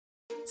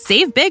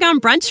Save big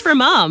on brunch for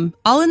mom,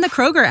 all in the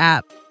Kroger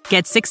app.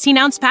 Get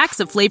 16-ounce packs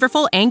of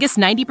flavorful Angus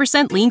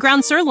 90% lean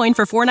ground sirloin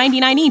for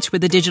 $4.99 each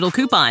with a digital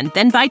coupon.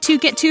 Then buy 2,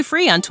 get 2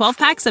 free on 12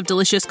 packs of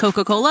delicious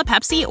Coca-Cola,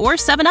 Pepsi, or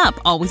 7-Up,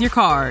 all with your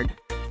card.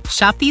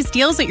 Shop these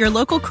deals at your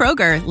local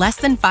Kroger, less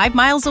than 5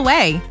 miles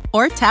away.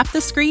 Or tap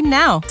the screen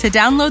now to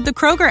download the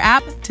Kroger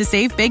app to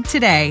save big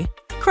today.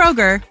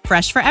 Kroger,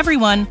 fresh for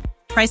everyone.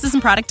 Prices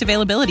and product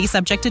availability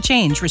subject to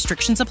change.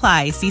 Restrictions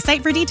apply. See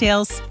site for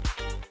details.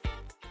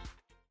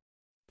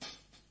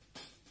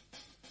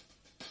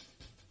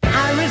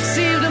 I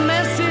received a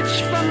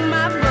message from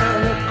my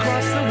brother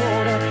across the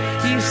water.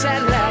 He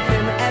sat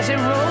laughing as he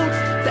wrote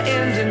the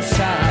end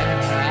inside.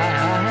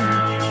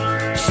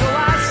 So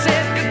I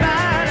said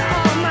goodbye to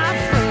all my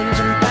friends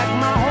and packed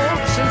my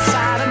hopes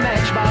inside a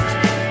matchbox,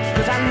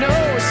 'cause I know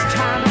it's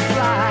time to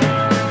fly.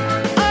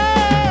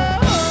 Oh,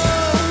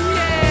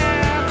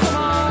 yeah, come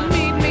on,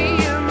 meet me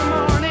in the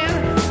morning.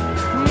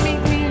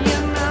 Meet me in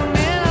the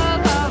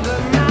middle of the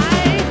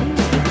night.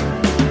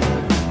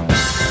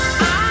 Oh,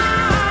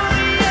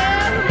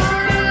 yeah, the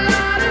morning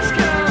light is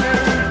coming.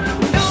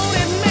 Don't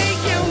it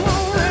make you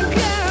wanna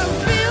kind of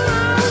feel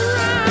alright?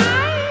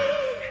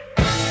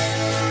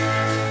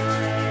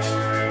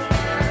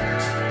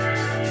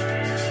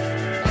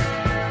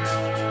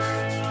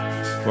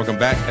 Welcome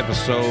back,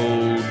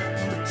 episode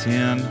number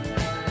 10,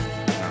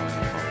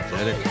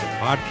 Unapologetic, the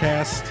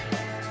podcast.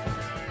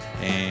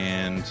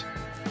 And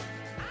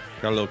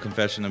got a little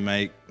confession to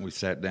make. We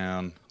sat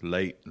down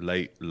late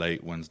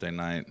Wednesday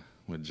night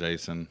with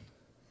Jason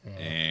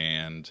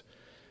and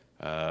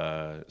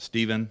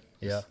Steven.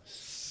 Yeah.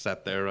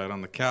 Sat there right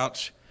on the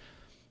couch,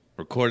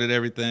 recorded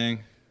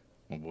everything.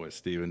 My boy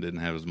Steven didn't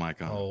have his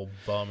mic on. Oh,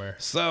 bummer.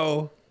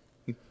 So,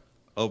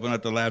 opened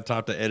up the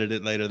laptop to edit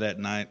it later that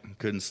night.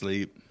 Couldn't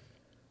sleep.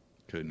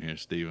 Couldn't hear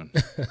Steven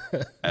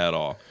at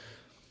all.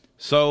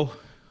 So,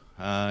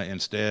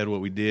 instead, what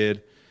we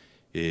did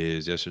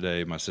is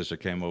yesterday my sister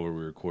came over.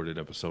 We recorded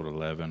episode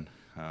 11,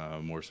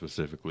 more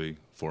specifically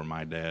for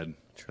my dad.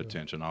 True.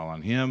 Attention all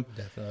on him.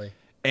 Definitely.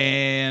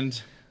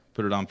 And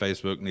put it on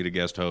Facebook. Need a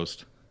guest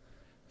host.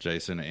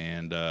 Jason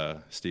and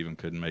Steven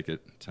couldn't make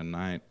it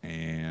tonight.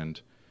 And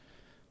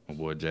my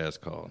boy Jazz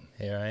called.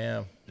 Here I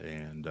am.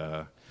 And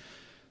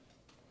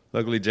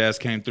luckily, Jazz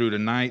came through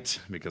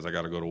tonight because I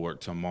got to go to work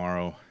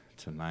tomorrow.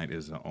 Tonight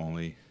is the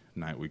only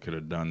night we could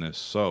have done this.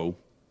 So,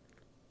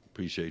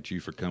 appreciate you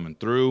for coming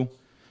through.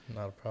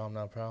 Not a problem,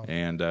 not a problem.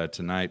 And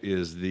tonight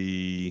is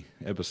the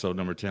episode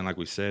number 10. Like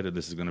we said,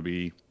 this is going to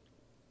be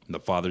the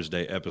Father's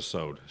Day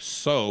episode.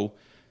 So,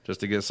 just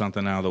to get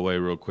something out of the way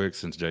real quick,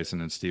 since Jason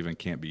and Steven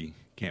can't be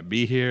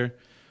here,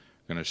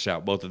 I'm going to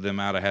shout both of them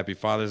out a Happy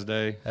Father's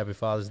Day. Happy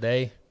Father's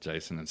Day.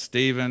 Jason and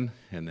Steven,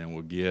 and then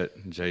we'll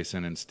get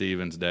Jason and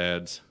Steven's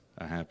dads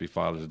a Happy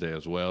Father's Day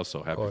as well.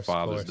 So Happy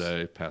Father's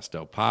Day,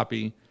 Pastel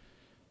Poppy,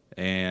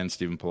 and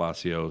Steven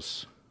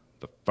Palacios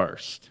the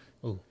first.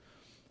 Ooh.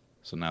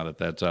 So now that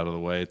that's out of the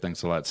way,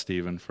 thanks a lot,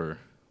 Steven, for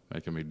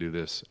making me do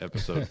this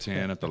episode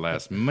 10 at the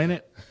last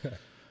minute.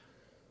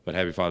 But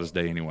Happy Father's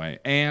Day anyway.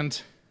 And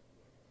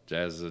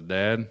Jazz is a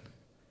dad,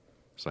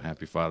 so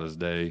Happy Father's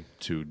Day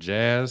to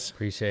Jazz.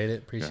 Appreciate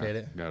it. Appreciate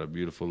it. Got a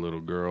beautiful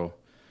little girl.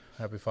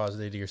 Happy Father's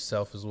Day to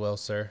yourself as well,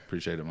 sir.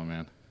 Appreciate it, my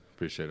man.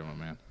 Appreciate it, my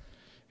man.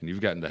 And you've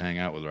gotten to hang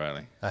out with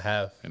Riley. I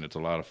have. And it's a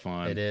lot of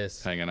fun. It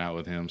is. Hanging out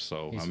with him.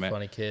 So He's a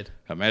funny kid.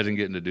 Imagine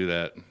getting to do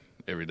that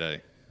every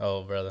day.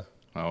 Oh, brother.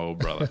 Oh,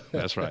 brother.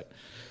 That's right.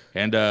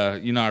 And,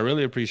 I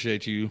really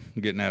appreciate you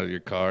getting out of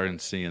your car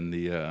and seeing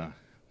the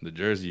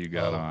jersey you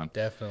got on.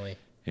 Definitely.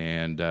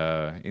 And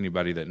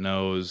anybody that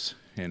knows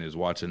and is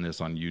watching this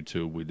on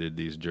YouTube, we did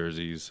these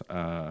jerseys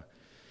in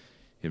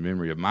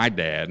memory of my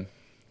dad.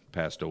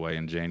 Passed away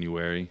in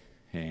January.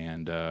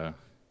 And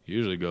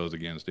usually goes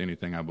against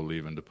anything I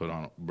believe in to put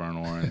on burnt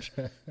orange,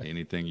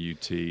 anything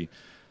UT.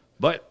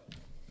 But,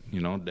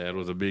 Dad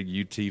was a big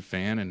UT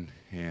fan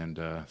and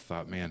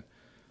thought, man,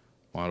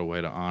 what a way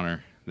to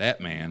honor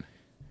that man,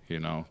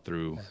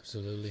 through.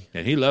 Absolutely.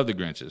 And he loved the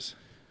Grinches.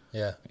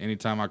 Yeah.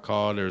 Anytime I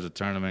called, there was a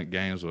tournament,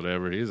 games,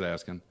 whatever, he was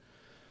asking.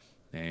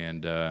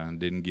 And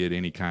didn't get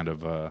any kind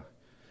of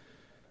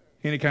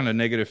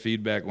negative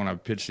feedback when I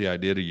pitched the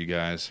idea to you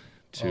guys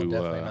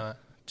definitely not.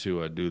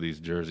 To do these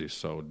jerseys.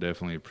 So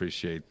definitely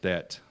appreciate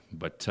that.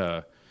 But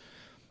go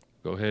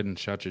ahead and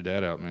shout your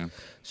dad out, man.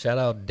 Shout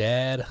out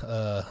Dad,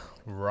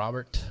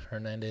 Robert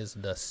Hernandez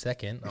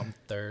II. I'm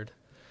third.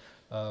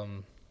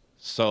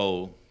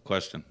 So,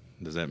 question.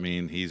 Does that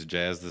mean he's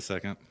Jazz the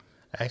second?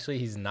 Actually,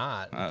 he's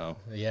not. Uh-oh.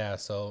 Yeah,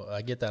 so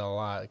I get that a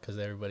lot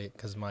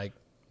because my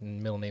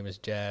middle name is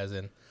Jazz,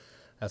 and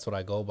that's what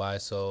I go by.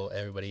 So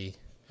everybody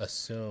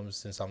assumes,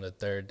 since I'm the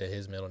third, that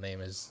his middle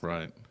name is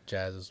right.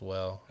 Jazz as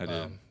well. I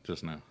did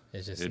just now.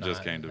 It's just it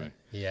just came to me.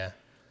 Yeah.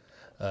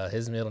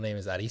 His middle name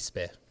is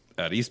Arispe.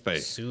 Arispe.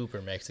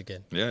 Super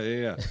Mexican.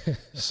 Yeah.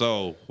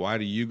 So why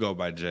do you go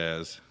by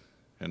Jazz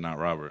and not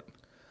Robert?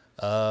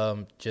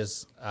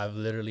 Just I've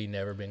literally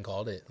never been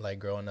called it. Like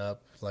growing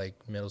up, like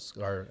middle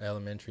school or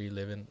elementary,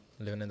 living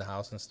in the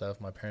house and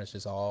stuff. My parents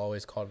just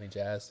always called me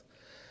Jazz,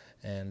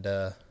 and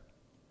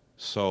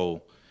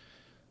So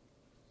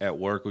at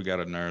work, we got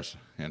a nurse,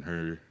 and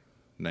her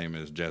name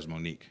is Jazz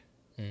Monique.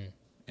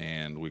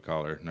 And we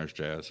call her Nurse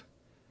Jazz.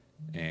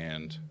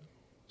 And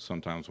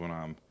sometimes when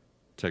I'm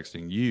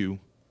texting you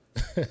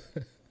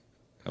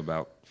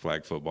about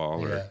flag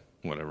football or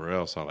whatever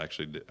else, I'll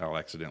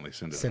accidentally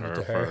send it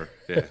to her.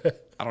 Yeah,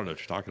 I don't know what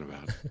you're talking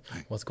about.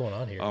 What's going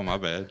on here? Oh, my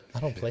bad. I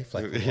don't play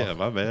flag football. Yeah,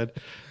 my bad.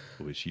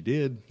 Wish you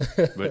did,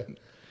 but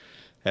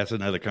that's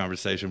another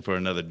conversation for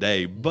another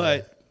day.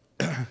 But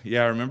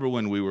yeah, I remember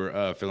when we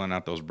were filling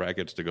out those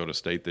brackets to go to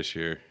state this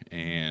year,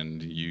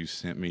 and you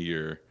sent me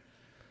your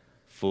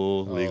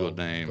full legal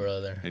name,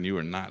 brother. And you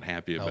were not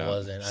happy about. I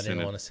wasn't. I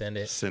didn't want to send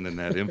it. Sending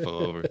that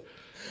info over.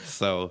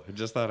 So I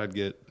just thought I'd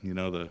get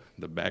the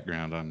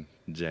background on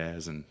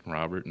Jazz and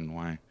Robert and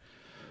why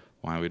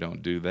we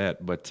don't do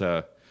that. But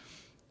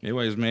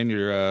anyways, man,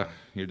 your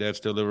dad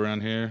still live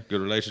around here?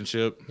 Good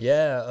relationship?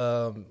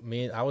 Yeah,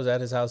 I was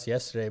at his house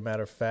yesterday.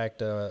 Matter of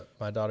fact,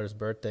 my daughter's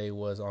birthday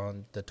was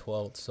on the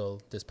 12th, so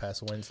this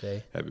past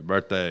Wednesday. Happy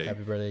birthday.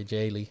 Happy birthday,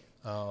 Jaylee.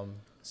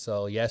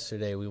 So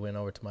yesterday we went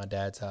over to my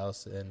dad's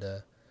house, and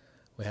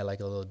we had like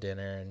a little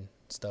dinner and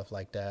stuff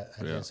like that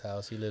at his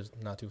house. He lives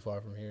not too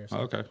far from here. So.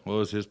 Okay. What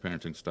was his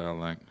parenting style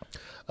like?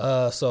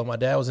 So my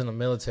dad was in the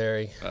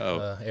military,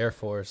 Air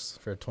Force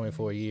for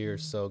 24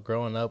 years. So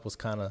growing up was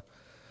kind of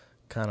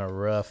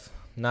rough.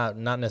 Not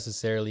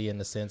necessarily in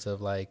the sense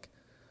of like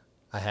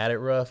I had it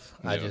rough.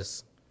 Yeah.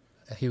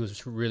 He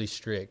was really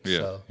strict. Yeah.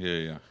 So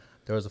Yeah.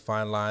 there was a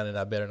fine line, and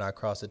I better not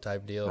cross it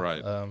type deal.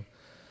 Right.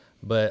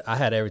 But I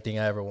had everything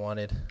I ever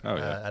wanted. Oh,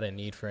 yeah. I didn't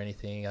need for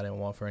anything. I didn't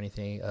want for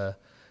anything.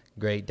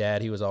 Great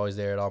dad. He was always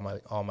there at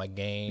all my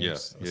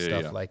games and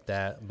stuff like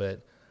that.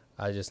 But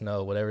I just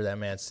know whatever that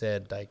man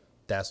said, like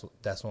that's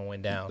what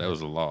went down. That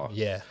was the law.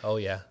 Yeah. Oh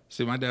yeah.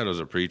 See, my dad was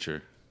a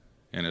preacher,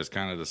 and it's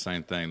kind of the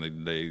same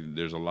thing.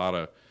 There's a lot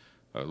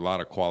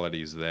of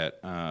qualities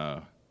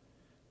that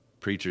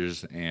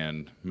preachers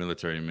and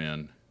military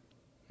men,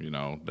 a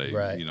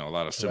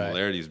lot of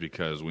similarities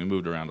because we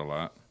moved around a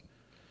lot,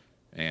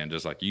 and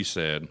just like you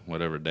said,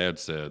 whatever Dad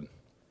said,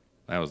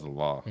 that was the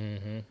law.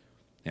 Mm-hmm.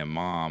 And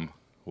Mom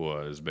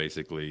was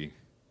basically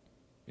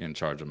in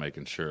charge of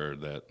making sure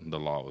that the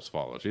law was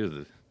followed. She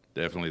was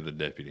definitely the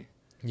deputy.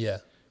 Yeah.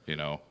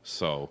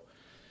 So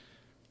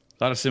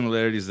a lot of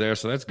similarities there.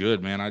 So that's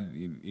good, man.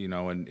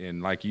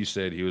 And like you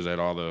said, he was at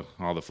all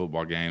the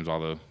football games,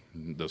 all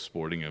the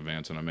sporting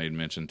events. And I made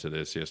mention to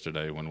this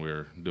yesterday when we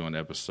were doing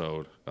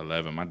episode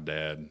 11. My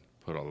dad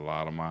put a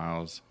lot of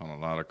miles on a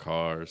lot of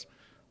cars,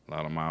 a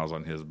lot of miles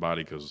on his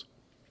body because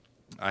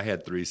I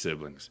had 3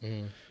 siblings.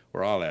 Mm.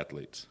 We're all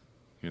athletes.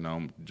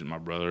 My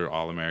brother,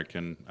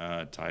 All-American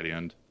tight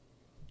end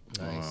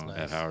nice.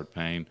 At Howard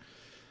Payne.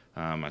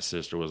 My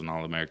sister was an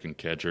All-American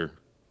catcher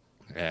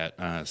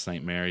at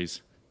St.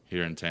 Mary's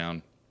here in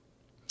town.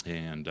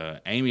 And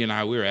Amy and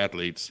I, we were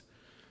athletes.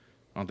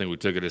 I don't think we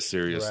took it as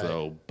serious,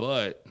 though.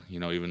 But,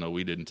 even though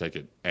we didn't take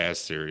it as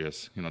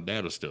serious,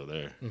 Dad was still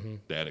there. Mm-hmm.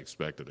 Dad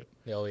expected it.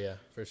 Oh, yeah,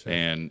 for sure.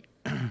 And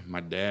my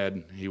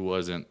dad, he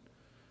wasn't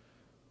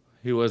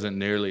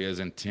nearly as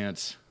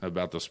intense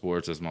about the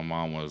sports as my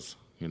mom was.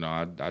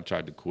 I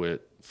tried to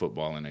quit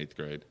football in 8th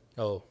grade.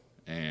 Oh.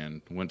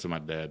 And went to my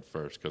dad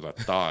first because I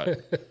thought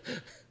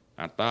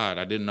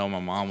I didn't know my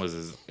mom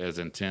was as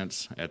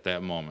intense at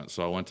that moment.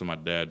 So I went to my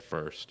dad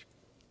first.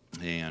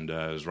 And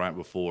it was right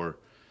before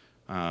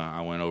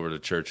I went over to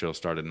Churchill,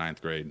 started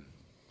 9th grade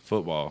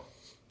football.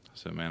 I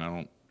said, man,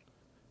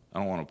 I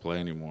don't want to play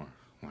anymore.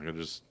 Like I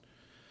just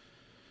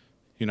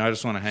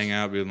want to hang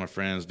out, be with my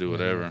friends, do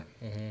whatever.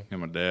 Mm-hmm. And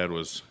my dad he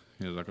was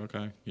like,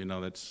 okay,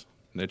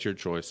 that's your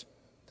choice.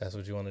 That's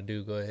what you want to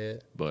do, go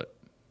ahead. But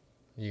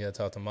you got to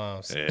talk to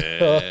moms.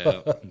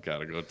 Yeah, got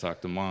to go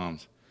talk to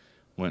moms.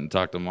 Went and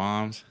talked to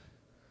moms.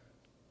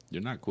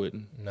 You're not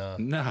quitting. No,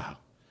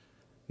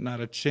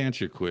 not a chance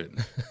you're quitting.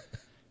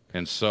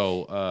 And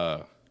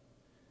so,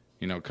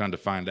 come to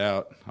find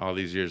out, all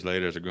these years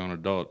later as a grown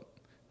adult,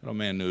 that old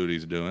man knew what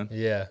he's doing.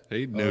 Yeah.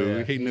 He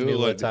knew. He knew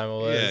what time it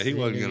was. Yeah, he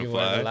wasn't going to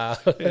fly.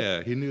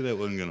 Yeah, he knew that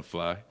wasn't going to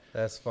fly.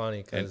 That's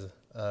funny because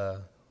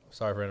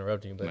sorry for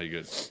interrupting you, but no,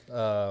 you're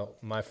good.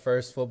 My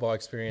first football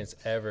experience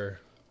ever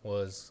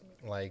was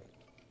like,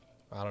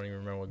 I don't even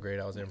remember what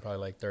grade I was in, probably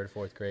like 3rd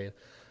or 4th grade,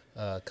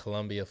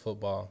 Columbia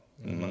football.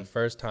 Mm-hmm. My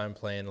first time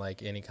playing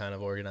like any kind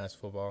of organized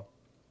football.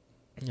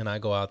 And I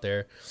go out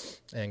there,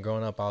 and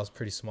growing up I was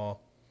pretty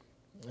small.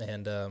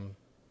 And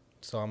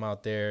so I'm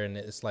out there, and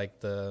it's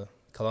like the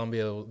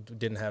Columbia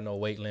didn't have no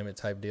weight limit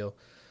type deal.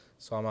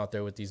 So I'm out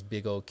there with these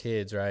big old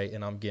kids, right?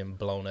 And I'm getting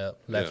blown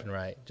up left and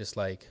right, just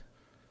like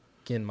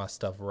getting my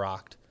stuff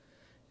rocked.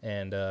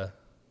 And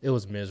it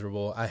was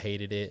miserable. I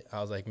hated it. I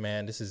was like,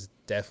 man, this is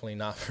definitely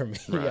not for me.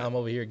 Right. I'm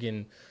over here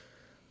getting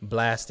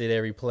blasted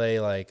every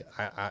play. Like,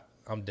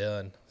 I'm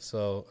done.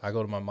 So I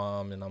go to my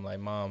mom, and I'm like,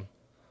 Mom,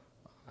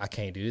 I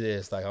can't do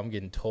this. Like, I'm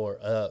getting tore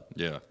up.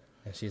 Yeah.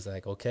 And she's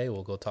like, okay,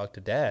 we'll go talk to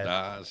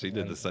Dad. She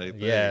did the same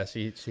thing. Yeah,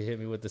 she hit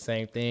me with the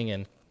same thing.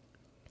 And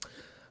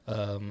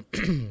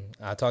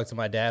I talked to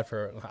my dad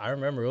I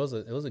remember it was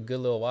a good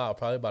little while,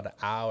 probably about an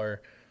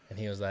hour. And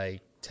he was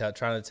like,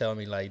 trying to tell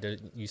me like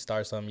you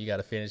start something, you got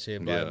to finish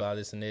it, blah blah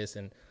this and this,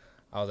 and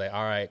I was like,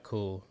 all right,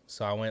 cool.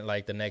 So I went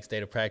like the next day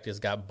to practice,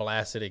 got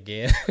blasted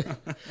again,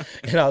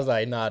 and I was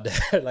like, nah,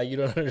 Dad, like you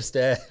don't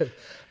understand,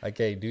 I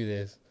can't do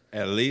this.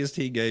 At least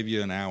he gave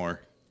you an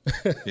hour.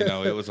 You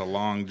know, it was a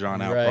long,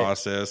 drawn out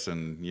process,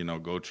 and you know,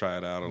 go try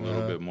it out a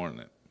little bit more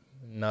than it.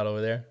 Not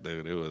over there,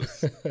 dude.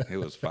 It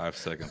was 5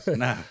 seconds.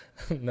 Nah,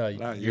 no,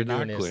 you're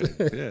not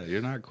quitting. Yeah,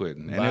 you're not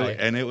quitting.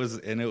 And it was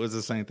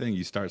the same thing.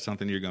 You start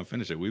something, you're gonna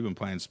finish it. We've been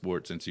playing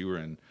sports since you were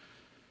in.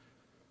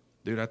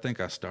 Dude, I think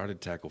I started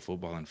tackle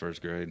football in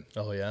first grade.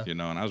 Oh yeah. You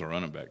know, and I was a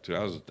running back too.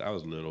 I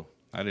was little.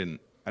 I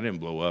didn't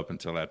blow up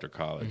until after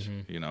college.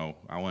 You know,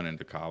 I went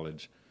into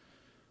college.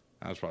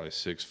 I was probably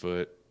 6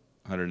 foot,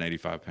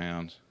 185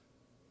 pounds,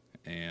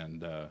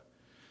 and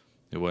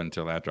it wasn't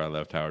until after I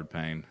left Howard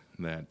Payne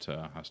that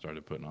I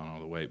started putting on all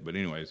the weight. But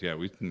anyways, yeah,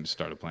 we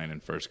started playing in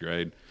first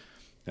grade,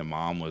 and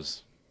mom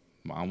was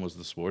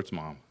the sports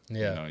mom.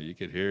 Yeah, you know, you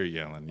could hear her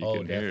yelling. You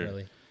could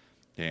definitely.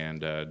 Hear.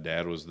 And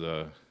Dad was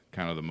the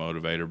kind of the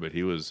motivator, but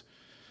he was.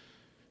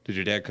 Did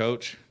your dad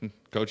coach you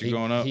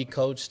growing up? He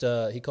coached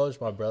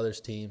my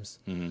brother's teams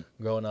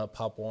growing up.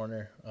 Pop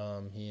Warner.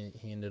 He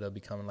ended up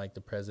becoming like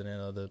the president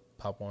of the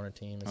Pop Warner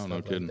team and stuff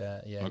like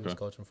that. Yeah, he was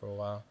coaching for a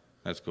while.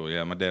 That's cool.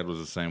 Yeah, my dad was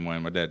the same way.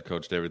 My dad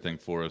coached everything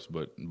for us,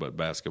 but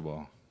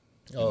basketball.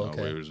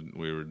 Okay.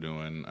 We were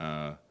doing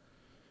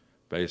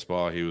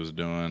baseball. He was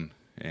doing,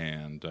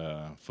 and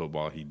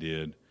football he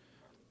did,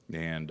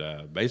 and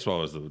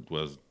baseball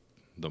was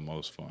the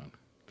most fun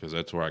because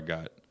that's where I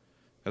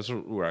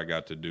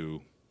got to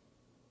do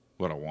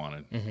what I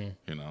wanted.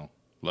 You know,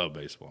 love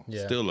baseball.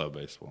 Yeah. Still love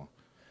baseball.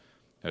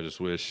 I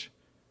just wish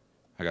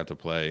I got to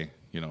play.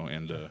 You know,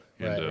 into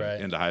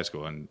high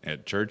school, and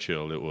at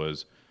Churchill it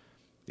was.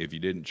 If you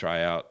didn't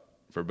try out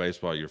for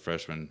baseball your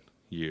freshman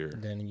year,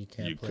 then you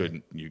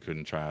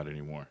couldn't try out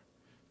anymore.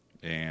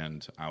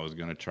 And I was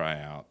going to try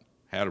out.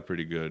 Had a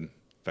pretty good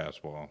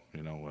fastball,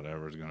 you know,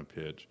 whatever, was going to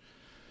pitch.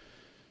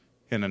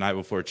 And the night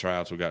before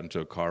tryouts, we got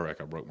into a car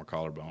wreck. I broke my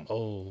collarbone.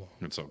 Oh.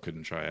 And so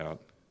couldn't try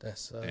out. That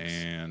sucks.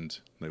 And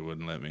they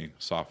wouldn't let me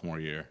sophomore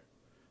year.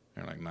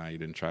 They're like, nah, you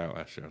didn't try out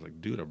last year. I was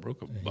like, dude, I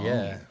broke a bone.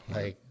 Yeah,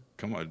 like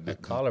come on, a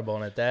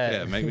collarbone at that.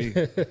 Yeah, make me,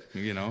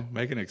 you know,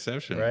 make an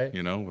exception, right?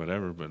 You know,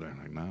 whatever. But they're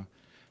like, nah,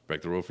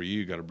 break the rule for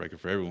you got to break it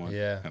for everyone.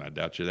 Yeah. And I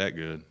doubt you're that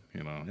good.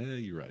 You know, yeah,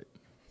 you're right.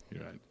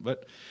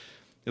 But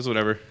it's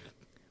whatever.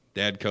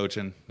 Dad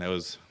coaching, that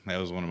was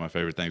one of my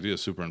favorite things. He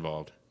was super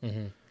involved.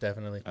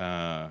 Definitely.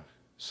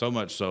 So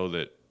much so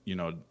that, you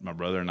know, my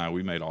brother and I,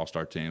 we made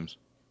all-star teams.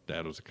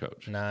 Dad was a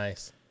coach.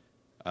 Nice.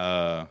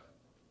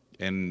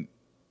 And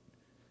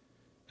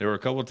there were a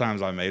couple of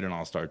times I made an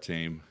all-star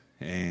team,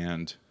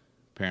 and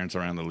parents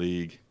around the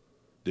league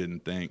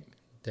didn't think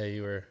that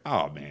you were.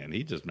 Oh man,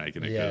 he's just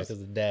making it. Yeah,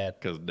 because of dad.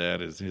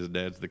 Because his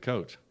dad's the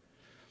coach.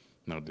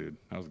 No, dude,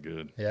 that was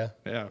good. Yeah.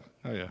 Yeah.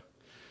 Oh yeah.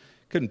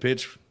 Couldn't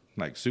pitch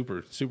like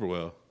super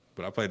well,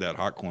 but I played that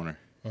hot corner.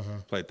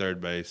 Played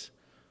third base.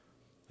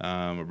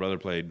 My brother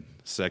played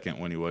second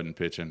when he wasn't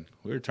pitching.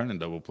 We were turning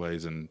double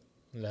plays in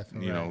left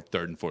and you know,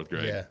 third and fourth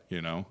grade. Yeah.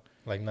 You know,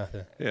 like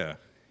nothing. Yeah.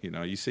 You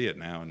know, you see it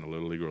now in the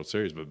Little League World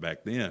Series, but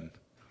back then,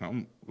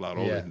 I'm a lot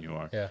older than you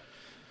are. Yeah.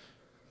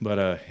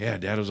 But yeah,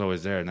 Dad was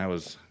always there, and that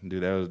was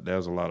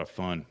a lot of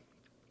fun.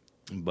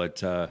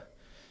 But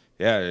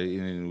yeah,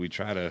 we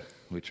try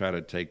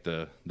to take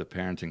the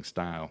parenting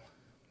style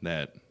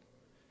that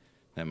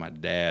my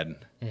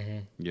dad,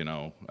 you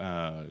know,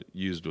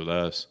 used with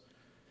us.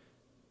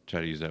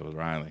 Try to use that with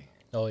Riley.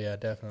 Oh yeah,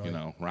 definitely. You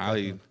know,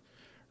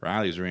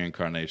 Riley's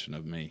reincarnation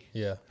of me.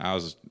 Yeah. I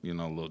was, you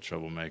know, a little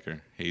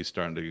troublemaker. He's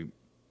starting to,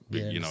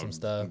 you know, some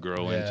stuff.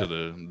 grow into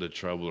the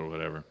trouble or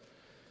whatever.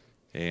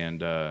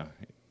 And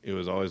it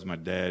was always my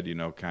dad, you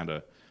know, kind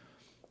of.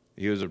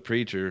 He was a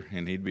preacher,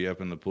 and he'd be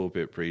up in the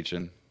pulpit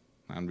preaching.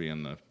 I'd be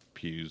in the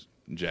pews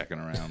jacking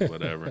around,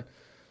 whatever.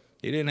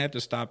 He didn't have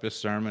to stop his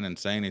sermon and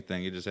say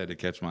anything. He just had to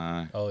catch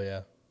my eye. Oh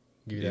yeah,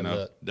 you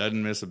know,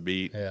 doesn't miss a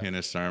beat in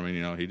his sermon.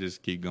 You know, he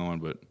just keep going,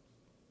 but.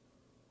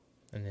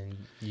 And then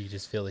you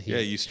just feel the heat. Yeah,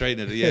 you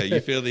straighten it. Yeah,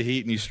 you feel the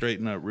heat and you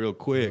straighten up real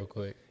quick.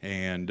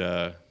 And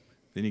then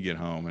you get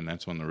home, and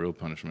that's when the real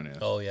punishment is.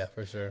 Oh yeah,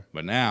 for sure.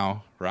 But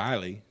now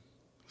Riley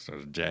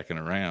starts jacking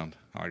around.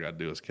 All I got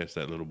to do is catch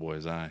that little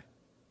boy's eye.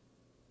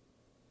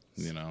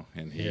 You know,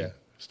 and he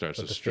starts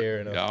to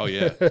straighten up. Oh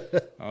yeah,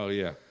 oh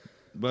yeah.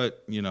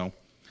 But you know,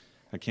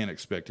 I can't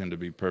expect him to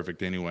be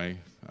perfect anyway.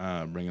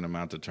 Bringing him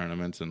out to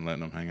tournaments and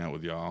letting him hang out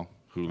with y'all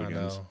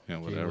hooligans, you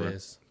know, whatever. He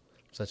is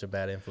such a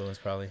bad influence,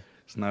 probably.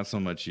 It's not so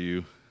much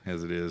you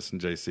as it is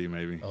JC,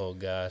 maybe. Oh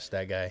gosh,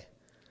 that guy.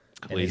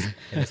 And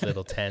his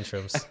little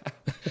tantrums.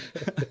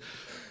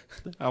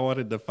 I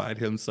wanted to fight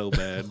him so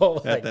bad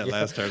at that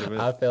last tournament.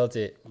 I felt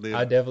it. Dude,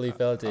 I definitely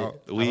felt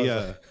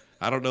it.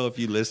 I don't know if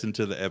you listened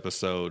to the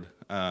episode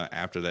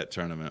after that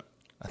tournament.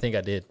 I think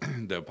I did.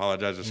 To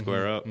apologize to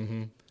square up.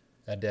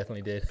 I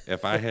definitely did.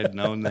 If I had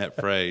known that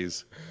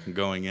phrase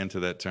going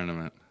into that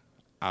tournament,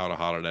 I would have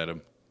hollered at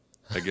him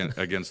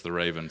against the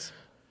Ravens.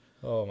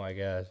 Oh my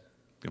gosh.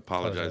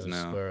 Apologize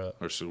now,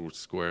 or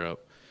square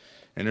up.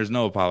 And there's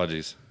no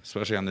apologies,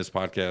 especially on this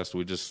podcast.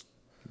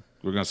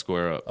 We're gonna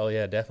square up. Oh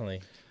yeah,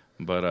 definitely.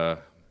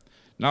 But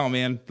no,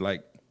 man,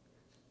 like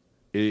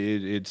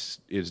it's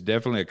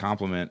definitely a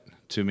compliment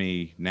to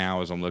me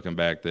now as I'm looking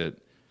back that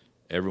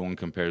everyone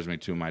compares me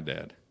to my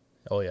dad.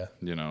 Oh yeah.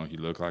 You know, you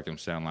look like him,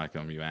 sound like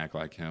him, you act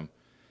like him.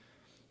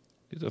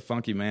 He's a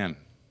funky man.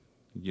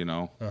 You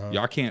know,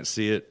 y'all can't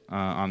see it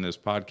on this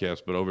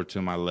podcast, but over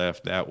to my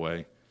left that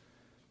way,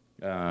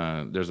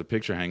 there's a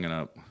picture hanging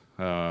up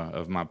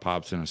of my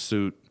pops in a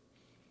suit,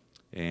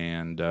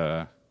 and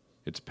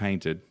it's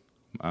painted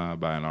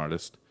by an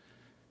artist,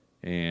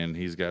 and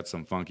he's got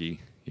some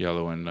funky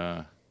yellow and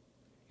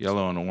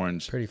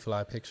orange. Pretty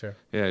fly picture.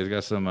 Yeah, he's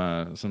got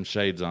some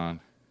shades on,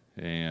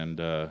 and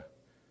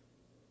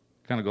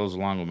kind of goes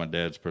along with my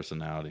dad's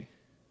personality.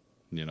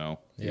 You know,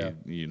 Yeah.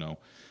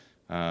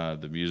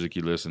 The music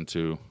you listen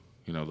to,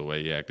 you know, the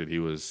way he acted.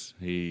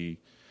 We'd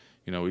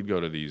go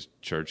to these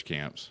church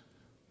camps,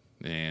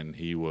 and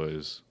he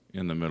was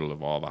in the middle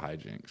of all the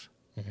hijinks.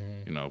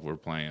 Mm-hmm. You know, if we're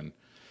playing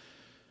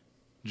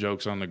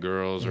jokes on the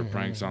girls or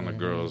pranks on the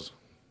girls.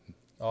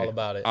 All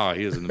about it. Oh,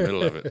 he was in the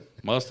middle of it.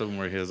 Most of them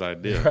were his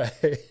idea.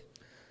 Right.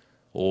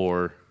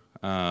 Or,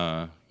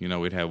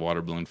 we'd have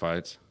water balloon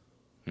fights.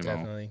 You know,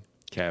 Definitely.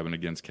 cabin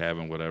against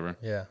cabin, whatever.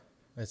 Yeah.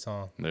 It's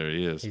on. There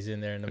he is. He's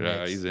in there in the Yeah,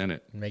 mix. he's in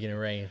it. Making it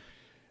rain.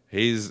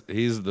 He's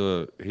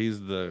the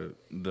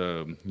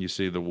you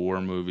see the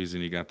war movies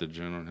and you got the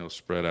general and he'll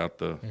spread out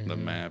the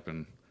map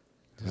and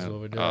This is what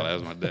we're doing. oh, that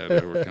was my dad.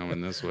 We're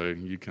coming this way.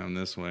 You come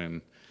this way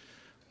and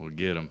we'll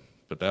get him.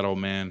 But that old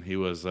man, he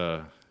was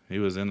in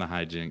the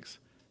hijinks,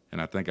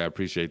 and I think I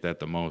appreciate that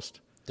the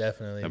most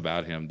Definitely.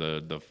 about him,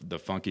 the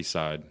funky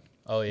side.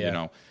 Oh yeah. You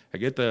know, I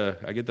get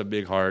the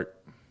big heart,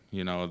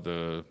 you know,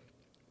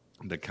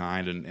 the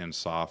kind and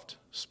soft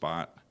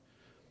spot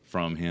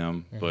from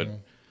him, but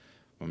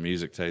my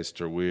music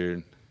tastes are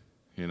weird.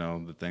 You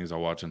know, the things I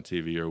watch on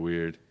TV are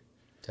weird,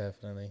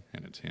 Definitely.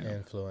 and it's him.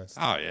 Influenced.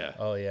 Oh yeah.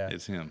 Oh yeah.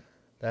 It's him.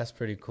 That's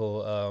pretty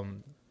cool.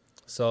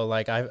 So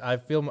like I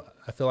feel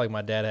like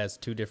my dad has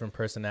two different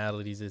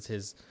personalities. It's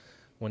his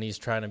when he's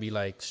trying to be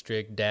like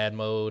strict dad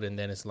mode, and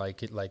then it's like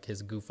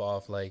his goof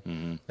off, like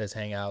let's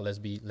hang out, let's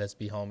be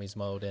homies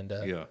mode. And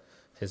Yeah.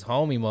 his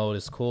homie mode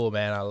is cool,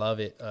 man. I love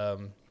it.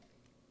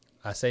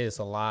 I say this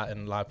a lot,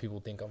 and a lot of people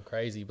think I'm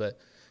crazy, but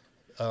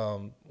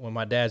when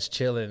my dad's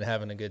chilling and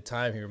having a good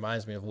time, he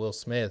reminds me of Will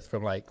Smith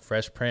from like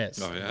Fresh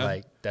Prince. Oh, yeah?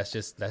 Like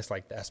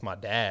that's my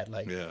dad.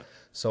 Like, Yeah.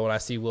 so when I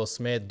see Will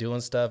Smith doing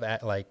stuff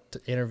at like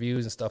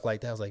interviews and stuff like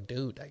that, I was like,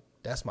 dude, like,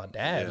 that's my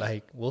dad. Yeah.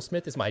 Like Will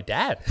Smith is my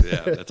dad.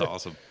 Yeah, that's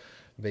awesome.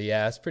 But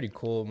yeah, it's pretty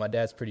cool. My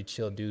dad's pretty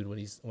chill dude when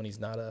he's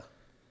not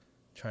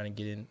trying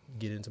to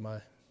get into my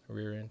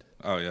rear end.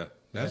 Oh yeah,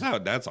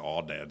 that's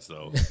all dads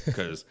though,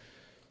 because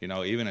you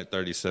know even at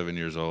 37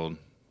 years old,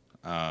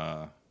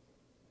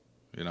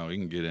 you know he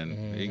can get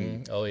in. He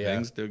can, Oh, yeah. he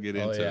can still get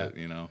Oh, into yeah. it.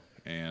 You know,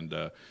 and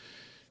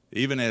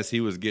even as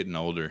he was getting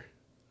older,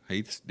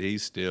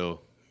 he's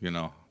still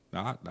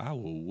I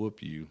will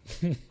whoop you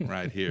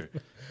right here,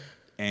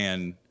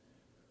 and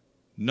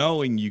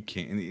knowing you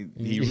can't,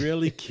 he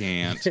really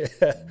can't,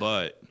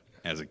 but.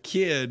 As a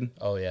kid,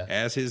 Oh, yeah.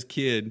 as his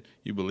kid,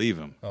 you believe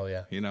him. Oh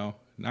yeah. You know,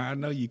 now I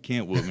know you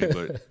can't whoop me,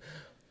 but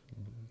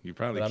you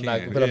probably But I'm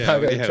can. not- but I'm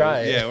not gonna try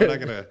it. Yeah,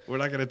 we're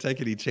not gonna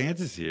take any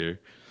chances here.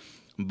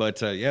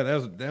 But yeah,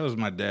 that was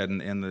my dad,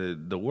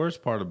 and the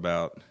worst part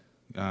about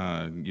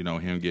him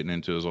getting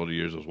into his older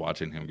years was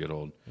watching him get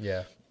old.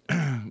 Yeah.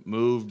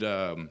 Moved.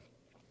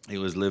 He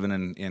was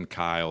living in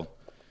Kyle,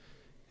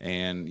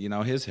 and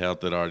his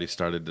health had already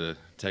started to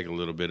take a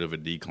little bit of a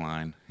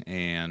decline,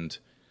 and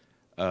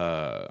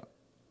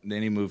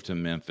then he moved to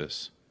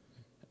Memphis,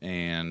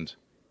 and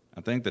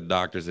I think the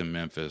doctors in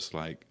Memphis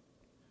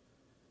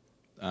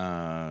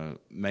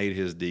made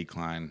his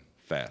decline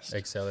fast.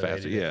 Accelerated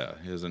faster. it. Yeah,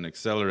 it was an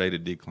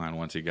accelerated decline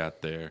once he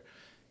got there,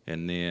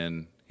 and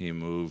then he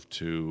moved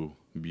to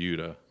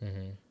Buda,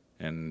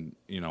 and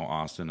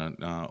Austin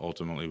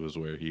ultimately was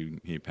where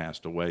he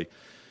passed away.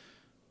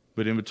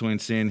 But in between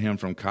seeing him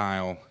from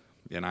Kyle,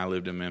 and I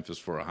lived in Memphis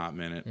for a hot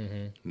minute,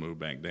 moved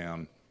back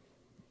down,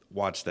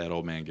 watched that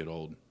old man get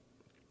old.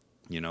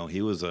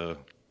 He was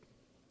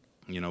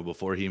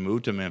before he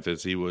moved to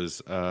Memphis, he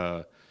was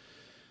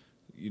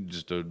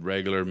just a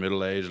regular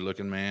middle-aged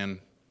looking man.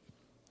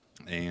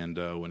 And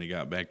when he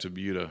got back to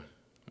Buda,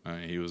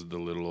 he was the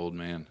little old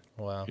man.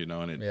 Wow.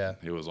 And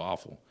it was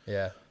awful.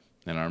 Yeah.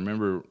 And I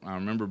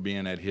remember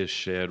being at his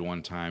shed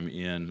one time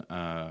in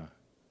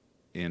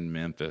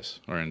Memphis,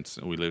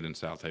 we lived in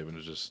South Haven, it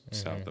was just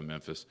south of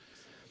Memphis.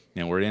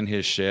 And we're in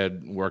his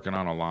shed working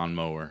on a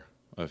lawnmower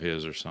of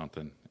his or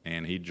something,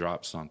 and he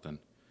dropped something,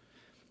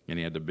 and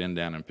he had to bend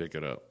down and pick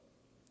it up,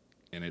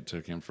 and it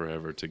took him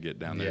forever to get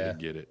down there to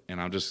get it. And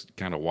I'm just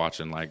kind of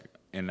watching,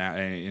 and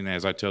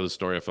as I tell the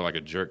story, I feel like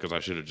a jerk because I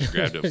should have just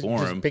grabbed it for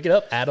Just him. pick it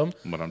up, Adam.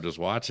 But I'm just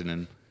watching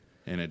him,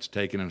 and it's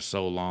taking him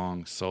so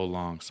long.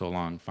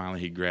 Finally,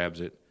 he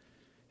grabs it,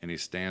 and he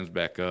stands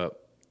back up,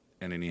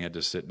 and then he had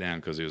to sit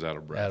down because he was out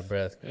of breath. Out of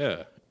breath.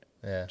 Yeah,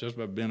 Yeah. just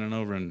by bending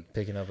over and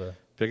Picking up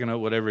picking up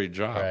whatever he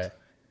dropped. Right.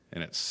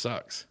 and it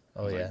sucks.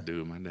 Oh, I was yeah. like,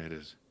 dude, my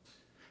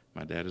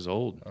dad is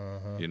old,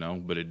 you know,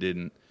 but it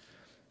didn't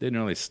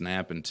really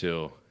snap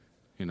until,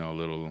 you know, a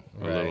little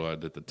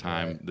at the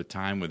time. Right. The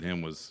time with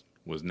him was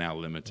now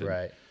limited,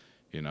 Right.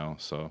 you know,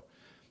 so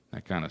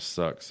that kind of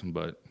sucks.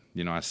 But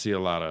you know, I see a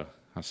lot of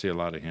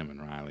him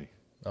and Riley.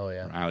 Oh,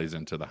 yeah. Riley's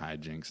into the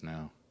hijinks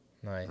now.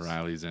 Nice.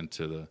 Riley's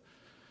into the,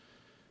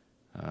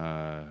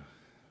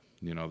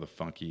 you know, the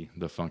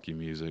funky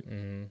music.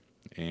 Mm-hmm.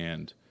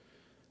 And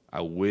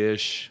I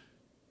wish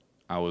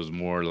I was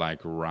more like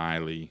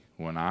Riley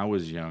when I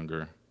was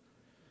younger,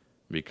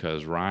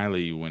 because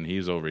Riley, when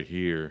he's over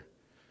here,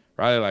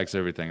 Riley likes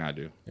everything I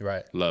do.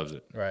 Right. Loves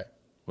it. Right.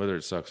 Whether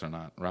it sucks or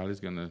not. Riley's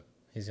going to,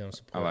 He's going to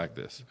support. I like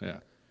this. Yeah.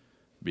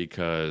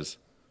 Because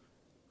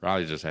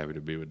Riley's just happy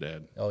to be with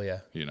Dad. Oh, yeah.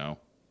 You know,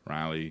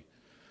 Riley,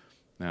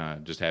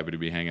 just happy to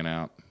be hanging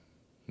out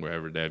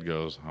wherever Dad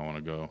goes. I want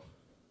to go.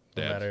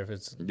 No matter if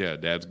it's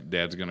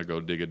Dad's gonna go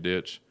dig a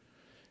ditch.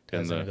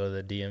 Dad's going to go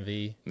to the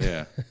DMV.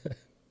 Yeah,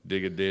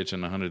 dig a ditch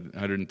in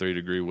 103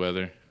 degree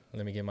weather.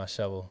 Let me get my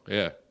shovel.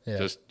 Yeah,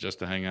 Yeah. just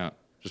to hang out.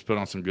 Just put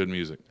on some good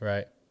music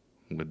Right.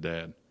 with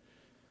Dad.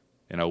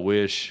 And I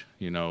wish,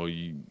 you know,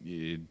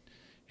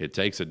 it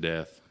takes a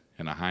death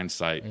and a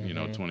hindsight, you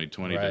know,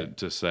 2020 Right.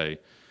 to say,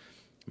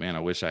 man, I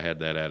wish I had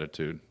that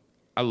attitude.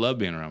 I love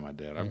being around my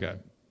dad. I've got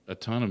a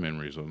ton of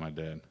memories with my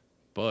dad.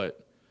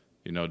 But,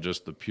 you know,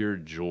 just the pure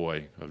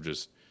joy of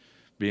just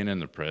being in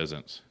the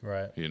presence,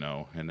 Right. you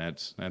know, and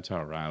that's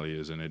how Riley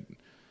is. And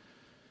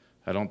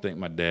I don't think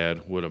my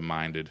dad would have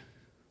minded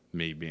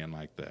me being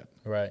like that.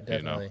 Right.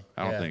 You know,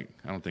 Definitely.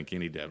 I don't think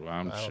any dad would.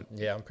 I'm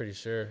I'm pretty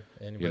sure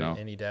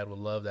any dad would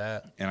love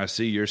that. And I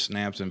see your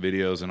snaps and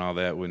videos and all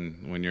that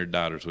when your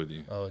daughter's with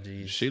you. Oh,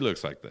 geez. She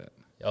looks like that.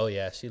 Oh,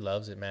 yeah. She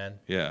loves it, man.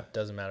 Yeah.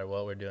 Doesn't matter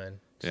what we're doing.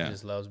 She Yeah.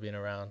 just loves being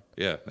around.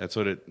 Yeah, that's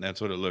what it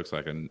looks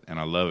like, and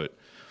I love it.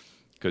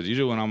 Because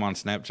usually when I'm on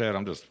Snapchat,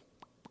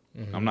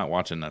 I'm not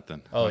watching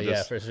nothing. Oh, I'm yeah,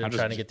 just- for sure. I'm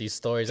Trying to just- get these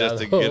stories just out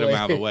to of the way. get them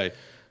out of the way.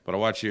 But I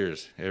watch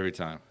yours every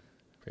time.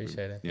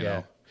 Appreciate it. You yeah.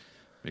 know,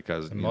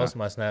 because And you most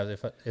know, of my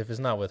snaps, if it's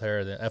not with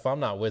her, then if I'm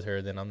not with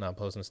her, then I'm not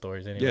posting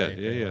stories anyway.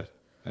 yeah,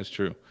 that's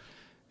true,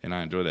 and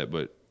I enjoy that.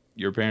 But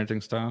your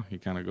parenting style, you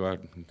kind of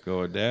go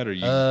with Dad, or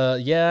you?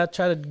 Yeah, I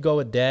try to go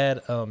with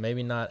Dad.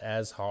 Maybe not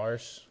as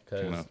harsh,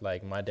 because Kinda.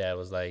 like my dad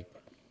was like,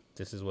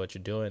 "This is what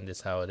you're doing. This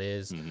is how it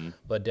is." Mm-hmm.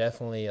 But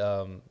definitely,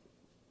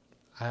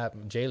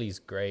 Jaylee's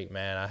great,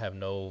 man. I have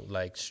no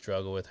like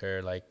struggle with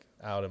her like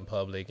out in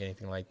public,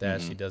 anything like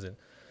that. Mm-hmm.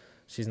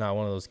 She's not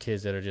one of those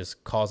kids that are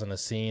just causing a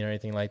scene or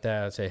anything like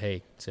that. I'd say,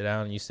 "Hey, sit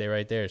down and you stay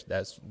right there."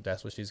 That's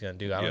what she's gonna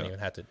do. I don't Yeah. even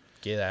have to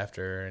get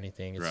after her or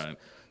anything. Right.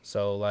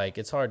 So like,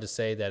 it's hard to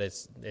say that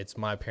it's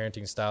my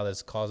parenting style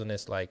that's causing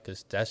this, like,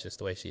 because that's just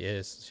the way she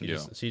is.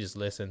 She just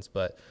listens.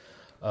 But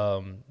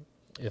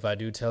if I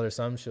do tell her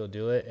something, she'll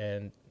do it,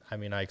 and I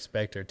mean, I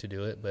expect her to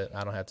do it, but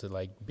I don't have to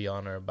like be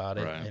on her about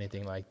it, Right.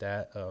 anything like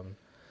that.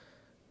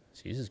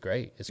 She's just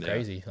great. It's Yeah.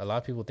 crazy. A lot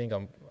of people think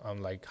I'm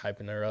like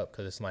hyping her up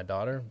because it's my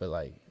daughter, but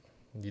like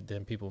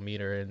then people meet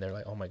her and they're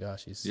like, "Oh my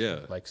gosh, she's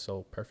like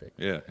so perfect."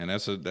 Yeah, and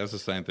that's the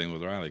same thing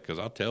with Riley, because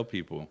I'll tell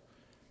people,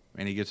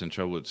 man, he gets in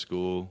trouble at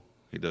school.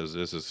 He does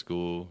this at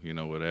school, you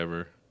know,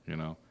 whatever, you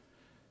know.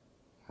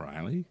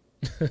 Riley,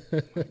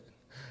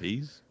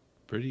 he's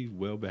pretty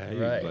well behaved.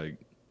 Right. Like,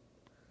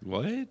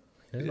 what?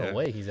 There's Yeah. no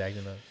way he's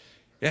acting up.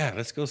 Yeah,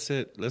 let's go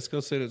sit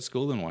at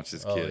school and watch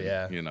this Oh, kid.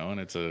 yeah. You know, and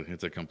it's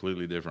a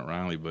completely different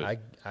Riley. But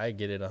I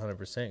get it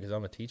 100% because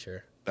I'm a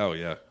teacher. oh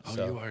yeah,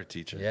 So, you are a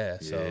teacher. Yeah,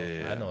 so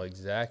Yeah. I know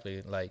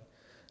exactly. Like,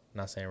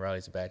 not saying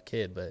Riley's a bad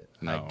kid, but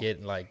No. I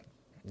get like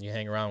you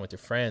hang around with your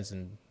friends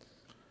and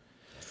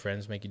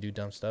friends make you do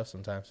dumb stuff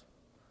sometimes.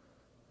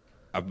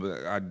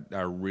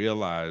 I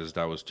realized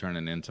I was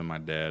turning into my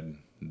dad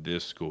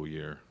this school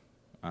year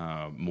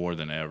more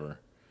than ever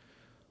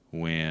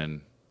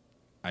when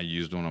I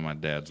used one of my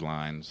dad's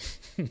lines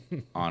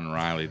on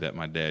Riley that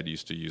my dad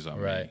used to use on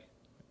me. Right.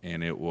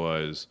 And it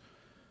was,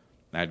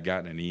 I'd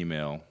gotten an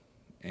email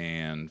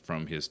and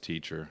from his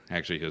teacher.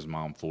 Actually, his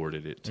mom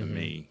forwarded it to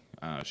me.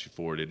 She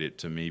forwarded it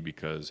to me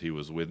because he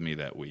was with me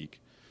that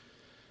week.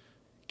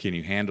 Can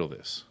you handle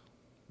this?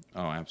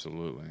 Oh,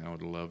 absolutely. I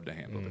would love to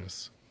handle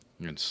this.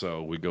 And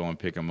so we go and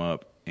pick him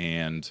up.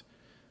 And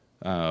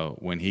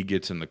when he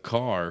gets in the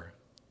car,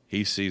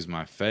 he sees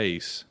my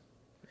face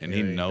and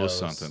he already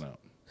knows knows. something up.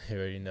 He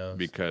already knows.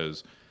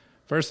 Because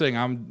first thing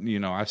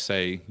I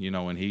say,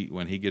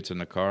 when he gets in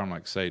the car, I'm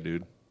like, "Say,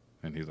 dude,"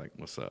 and he's like,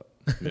 "What's up?"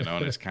 And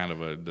it's kind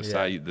of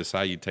the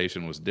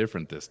salutation was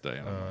different this day.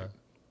 And I'm like,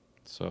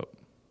 "So,"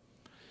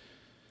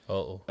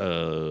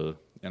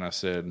 and I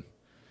said, "Did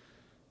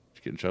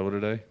you get in trouble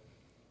today?"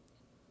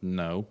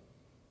 No.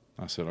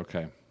 I said,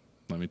 "Okay,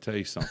 let me tell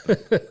you something.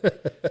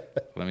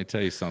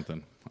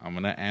 I'm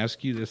going to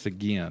ask you this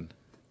again,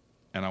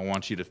 and I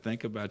want you to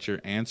think about your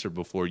answer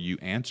before you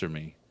answer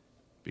me,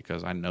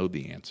 because I know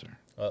the answer."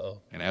 And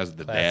And as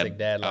the Classic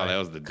dad line. that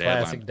was the dad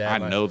Classic line. dad I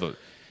line. know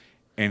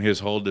and his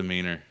whole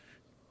demeanor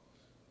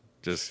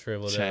just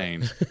Shriveled up.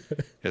 changed.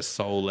 His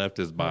soul left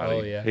his body.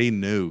 Oh, yeah. He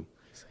knew.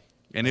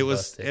 And it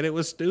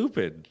was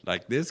stupid.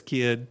 Like this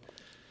kid,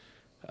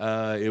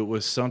 it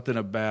was something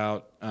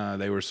about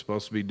they were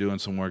supposed to be doing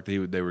some work.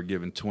 They were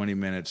given 20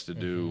 minutes to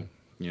do,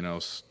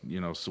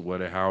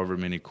 however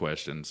many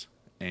questions.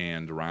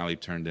 And Riley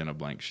turned in a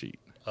blank sheet.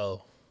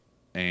 Oh.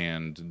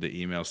 And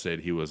the email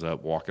said he was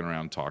up walking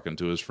around talking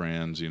to his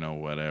friends,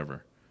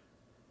 whatever.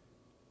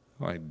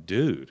 Like,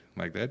 dude,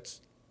 like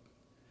that's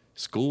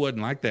school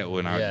wasn't like that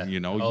when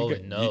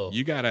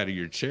you got out of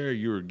your chair,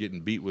 you were getting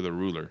beat with a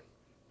ruler,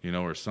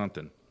 or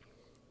something.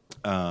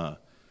 But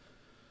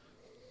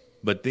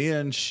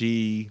then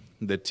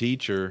the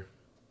teacher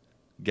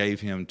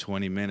gave him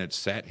 20 minutes,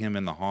 sat him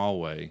in the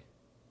hallway,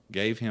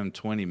 gave him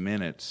 20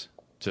 minutes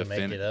to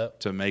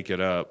make it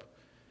up.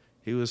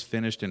 He was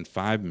finished in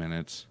 5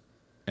 minutes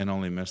and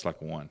only missed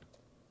like one.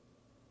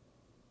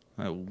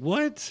 Like,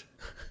 what?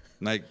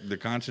 Like the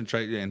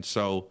concentration. And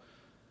so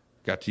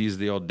got to use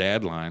the old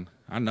dad line.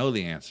 I know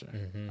the answer.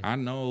 Mm-hmm. I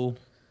know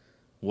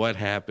what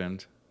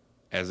happened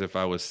as if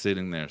I was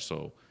sitting there.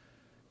 So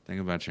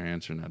think about your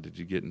answer now. Did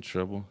you get in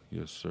trouble?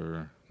 Yes,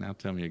 sir. Now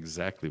tell me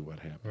exactly what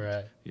happened.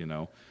 Right.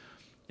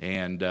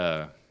 And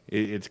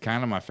it's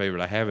kind of my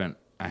favorite. I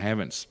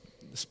haven't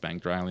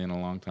spanked Riley in a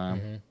long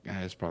time.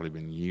 Mm-hmm. It's probably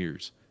been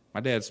years.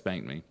 My dad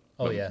spanked me.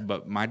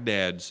 But my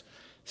dad's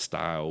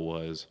style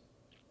was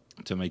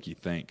to make you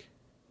think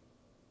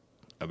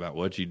about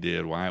what you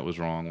did, why it was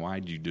wrong,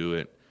 why'd you do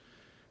it,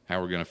 how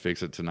we're going to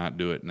fix it to not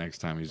do it next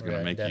time. He's going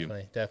to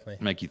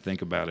make you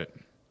think about it.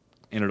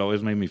 And it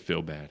always made me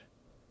feel bad.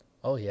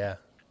 Oh, yeah.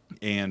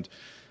 And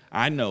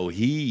I know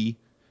he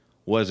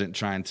wasn't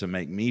trying to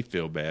make me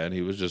feel bad.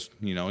 He was just,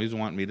 he's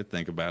wanting me to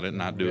think about it and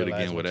not do it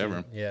again,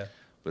 whatever. Yeah.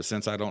 But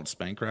since I don't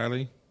spank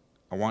Riley,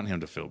 I want him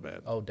to feel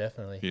bad. Oh,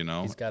 definitely.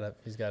 He's got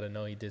to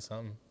know he did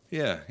something.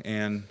 Yeah.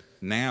 And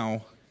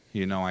now,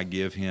 I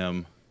give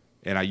him,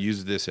 and I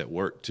use this at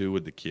work too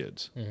with the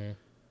kids. Mm-hmm.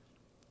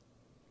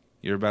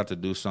 You're about to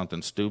do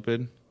something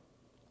stupid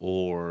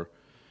or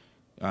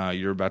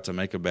you're about to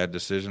make a bad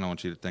decision. I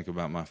want you to think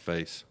about my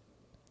face,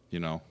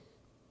 and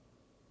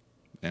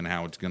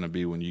how it's going to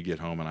be when you get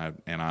home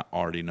and I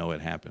already know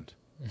it happened,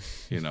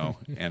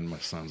 and my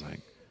son's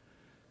like,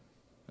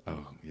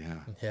 oh, yeah.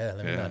 Yeah,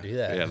 let me not do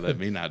that. Yeah, let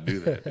me not do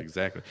that.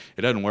 Exactly.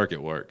 It doesn't work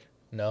at work.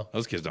 No.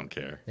 Those kids don't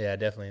care. Yeah,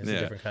 definitely. It's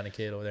a different kind of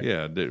kid over there.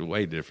 Yeah, they're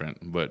way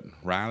different. But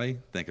Riley,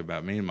 think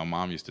about me. And my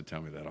mom used to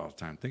tell me that all the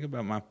time. Think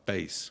about my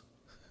face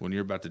when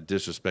you're about to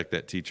disrespect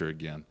that teacher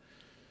again.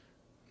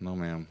 No,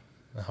 ma'am.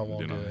 I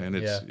won't do it. And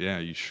it's,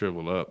 you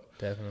shrivel up.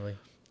 Definitely.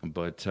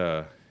 But,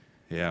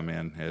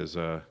 man, as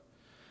the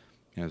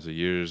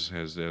years,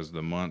 as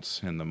the months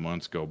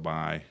go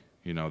by,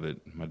 that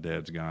my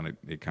dad's gone,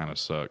 it kind of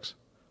sucks.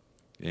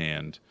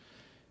 And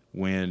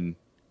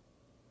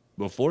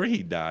before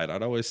he died,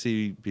 I'd always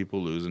see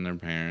people losing their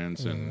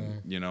parents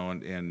and,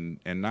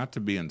 and not to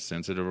be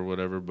insensitive or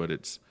whatever, but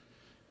it's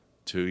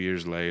 2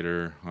 years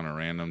later on a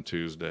random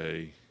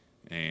Tuesday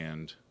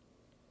and,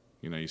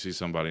 you see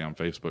somebody on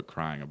Facebook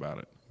crying about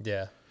it.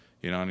 Yeah.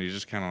 And you're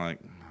just kind of like,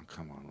 oh,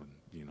 come on,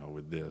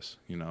 with this,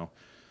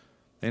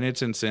 and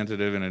it's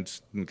insensitive and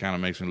it kind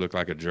of makes me look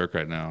like a jerk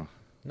right now.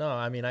 No,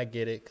 I mean, I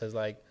get it. 'Cause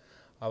like,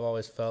 I've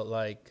always felt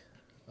like,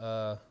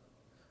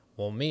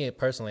 me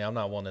personally, I'm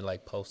not one to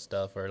like post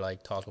stuff or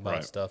like talk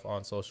about stuff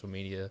on social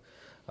media.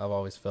 I've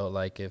always felt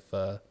like if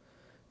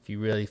you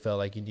really felt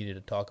like you needed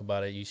to talk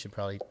about it, you should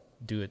probably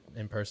do it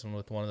in person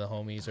with one of the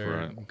homies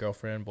or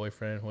girlfriend,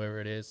 boyfriend, whoever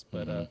it is.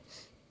 But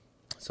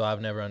so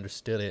I've never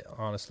understood it,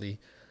 honestly.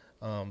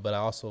 But I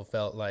also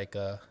felt like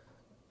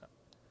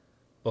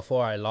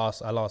before I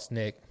lost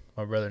Nick,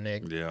 my brother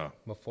Nick. Yeah.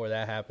 Before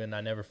that happened,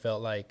 I never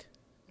felt like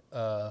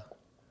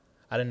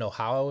I didn't know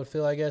how I would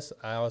feel, I guess.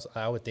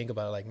 I would think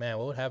about it like, man,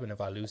 what would happen if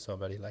I lose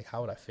somebody? Like,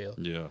 how would I feel?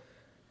 Yeah.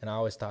 And I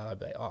always thought I'd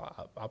be like, oh,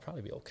 I'll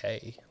probably be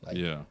okay. Like,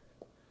 yeah.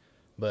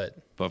 But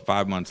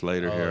 5 months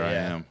later, here I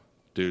am.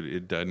 Dude,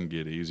 it doesn't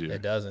get easier.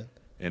 It doesn't.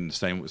 And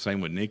the same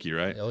with Nikki,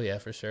 right? Oh, yeah,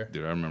 for sure.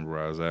 Dude, I remember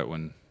where I was at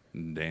when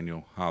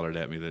Daniel hollered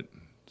at me that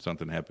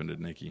something happened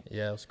to Nikki.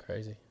 Yeah, it was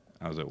crazy.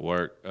 I was at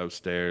work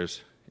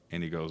upstairs,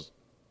 and he goes,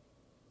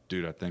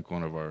 dude, I think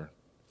one of our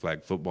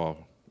flag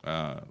football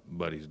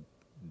buddies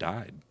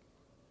died.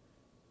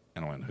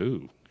 And I went,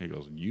 who? He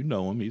goes, you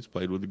know him. He's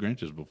played with the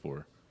Grinches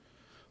before.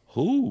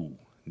 Who?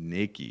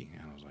 Nikki.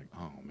 And I was like,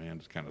 oh, man,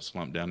 just kind of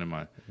slumped down in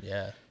my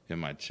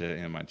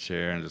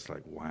chair and just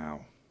like,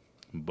 wow.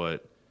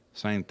 But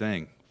same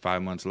thing.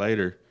 5 months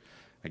later,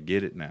 I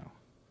get it now.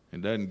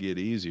 It doesn't get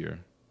easier.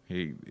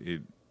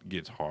 It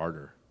gets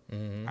harder,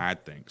 I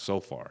think, so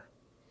far.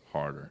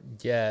 Harder.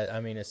 Yeah, I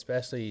mean,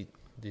 especially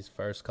these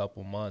first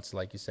couple months,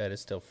 like you said,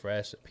 it's still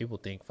fresh. People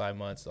think 5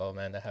 months, oh,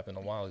 man, that happened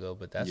a while ago.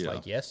 But that's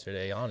like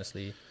yesterday,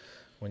 honestly,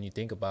 when you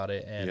think about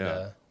it.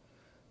 And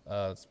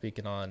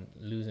speaking on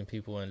losing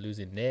people and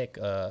losing Nick,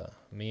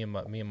 me and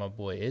my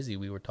boy Izzy,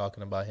 we were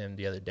talking about him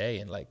the other day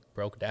and, like,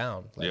 broke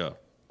down. Like,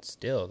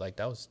 still, like,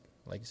 that was,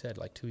 like you said,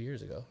 like 2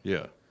 years ago.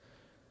 Yeah.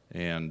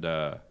 And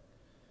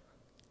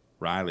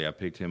Riley, I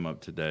picked him up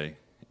today,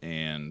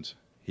 and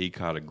he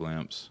caught a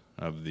glimpse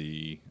of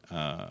the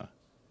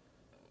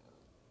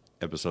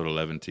episode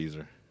 11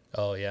 teaser.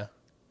 Oh yeah.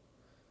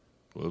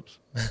 Whoops.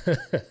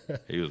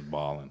 He was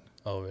balling.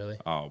 Oh really?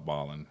 Oh,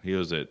 balling. He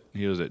was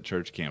at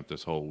church camp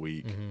this whole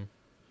week,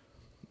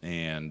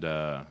 and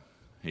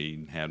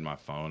he had my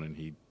phone and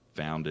he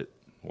found it,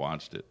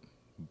 watched it,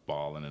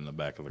 balling in the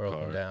back of the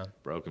car.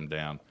 Broke him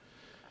down.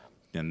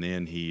 And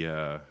then he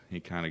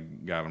kind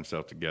of got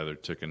himself together,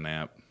 took a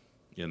nap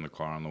in the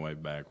car on the way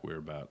back. We were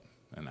about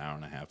an hour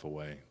and a half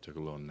away. Took a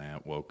little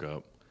nap, woke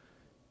up.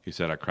 He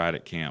said, "I cried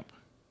at camp."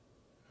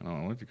 I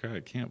don't know, "What did you cry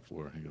at camp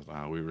for?" He goes,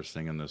 "We were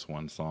singing this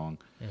one song."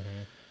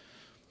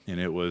 And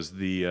it was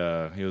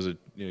it was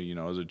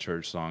a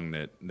church song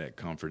that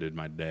comforted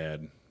my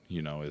dad,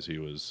 as he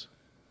was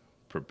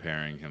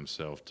preparing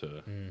himself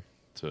to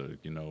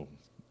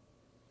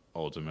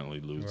ultimately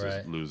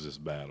lose this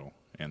battle.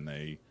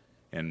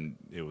 And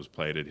it was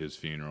played at his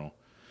funeral.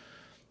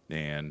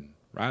 And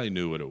Riley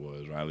knew what it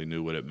was. Riley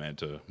knew what it meant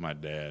to my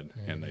dad,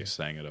 and they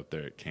sang it up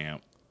there at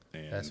camp.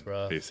 And that's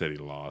rough. He said he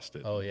lost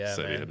it. Oh, yeah,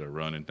 Said man. he had to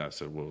run. And I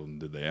said, "Well,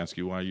 did they ask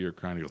you why you were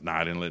crying?" He goes, "No,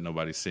 I didn't let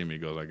nobody see me." He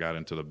goes, "I got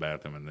into the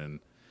bathroom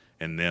and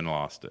then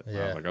lost it."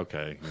 Yeah. I was like,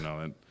 okay,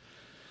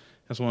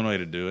 that's one way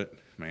to do it,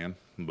 man.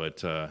 But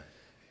that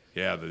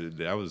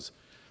was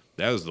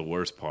the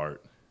worst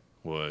part.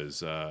 Was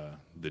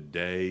the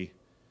day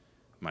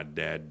my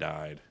dad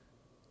died.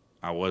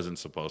 I wasn't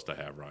supposed to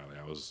have Riley.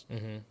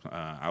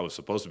 I was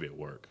supposed to be at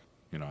work.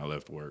 I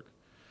left work,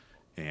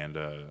 and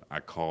I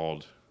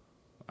called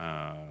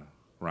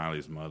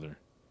Riley's mother,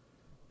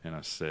 and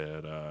I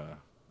said,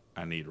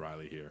 "I need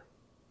Riley here."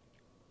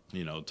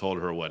 Told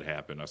her what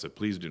happened. I said,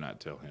 "Please do not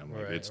tell him.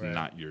 It's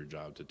not your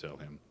job to tell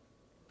him.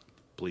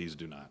 Please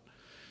do not."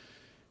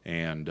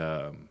 And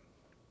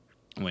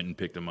went and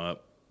picked him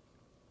up.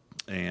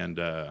 And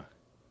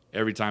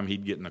every time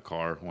he'd get in the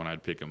car when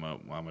I'd pick him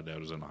up while my dad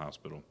was in the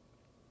hospital,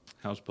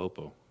 "How's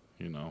Popo?"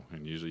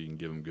 And usually you can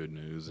give him good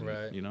news. And,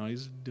 right.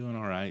 He's doing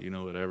all right,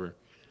 whatever.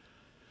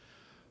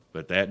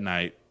 But that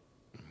night,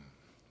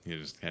 you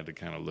just had to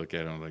kind of look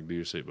at him like, "Do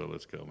your seatbelt,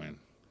 let's go, man."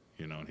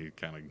 And he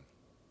kind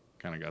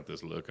of got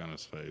this look on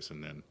his face,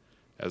 and then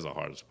that was the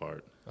hardest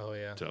part. Oh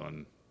yeah.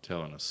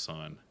 Telling a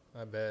son.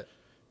 I bet.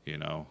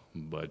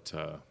 But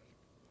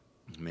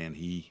man,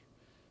 he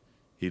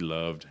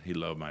loved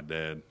my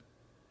dad,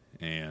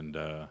 and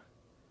I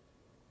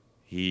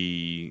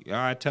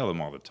tell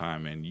him all the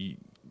time, man,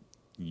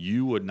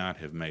 you would not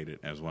have made it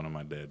as one of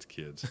my dad's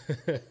kids.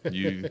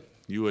 you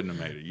wouldn't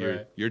have made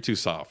it. You're too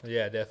soft.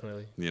 Yeah,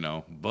 definitely.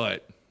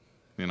 But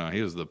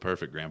he was the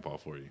perfect grandpa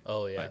for you.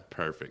 Oh yeah. Like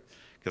perfect.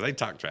 Because they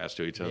talk trash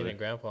to each other. Being a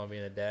grandpa and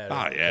being a dad.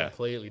 Oh, yeah.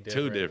 Completely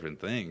different. Two different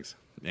things.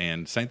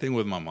 And same thing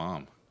with my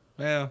mom.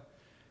 Well,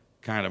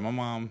 kind of. My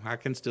mom, I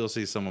can still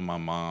see some of my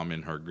mom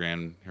and her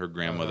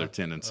grandmother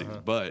tendencies.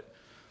 But,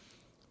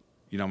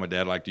 my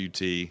dad liked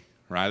UT.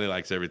 Riley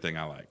likes everything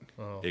I like.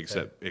 Oh,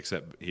 okay.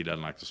 Except he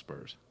doesn't like the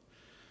Spurs.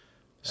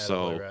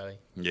 Attaboy, Riley.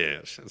 Yeah,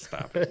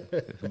 stop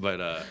it.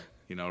 But,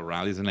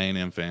 Riley's an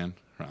A&M fan.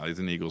 Riley's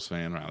an Eagles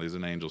fan. Riley's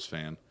an Angels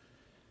fan.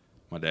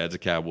 My dad's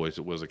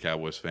was a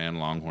Cowboys fan,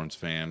 Longhorns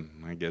fan.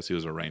 I guess he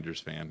was a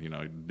Rangers fan. He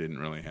didn't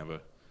really have an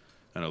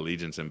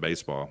allegiance in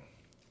baseball.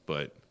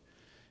 But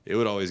it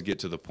would always get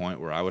to the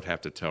point where I would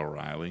have to tell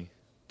Riley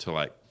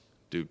to,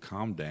 dude,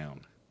 calm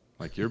down.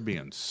 You're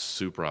being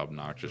super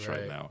obnoxious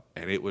right now.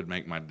 And it would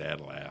make my dad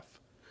laugh.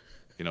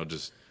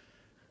 Just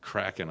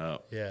cracking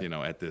up,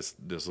 at this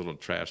little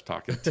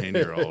trash-talking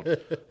 10-year-old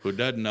who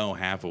doesn't know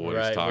half of what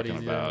he's talking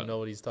about. Doesn't know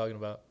what he's talking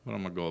about. But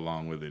I'm going to go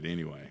along with it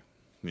anyway,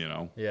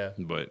 Yeah.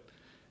 But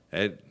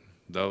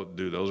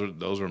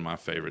those are my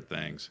favorite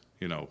things.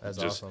 That's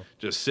just awesome.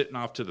 Just sitting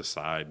off to the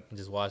side And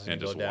just watching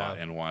and it go down.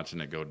 and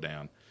watching it go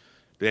down.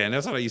 Yeah, and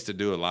that's what I used to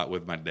do a lot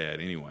with my dad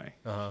anyway.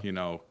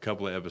 A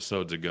couple of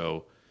episodes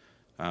ago,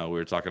 we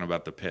were talking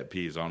about the pet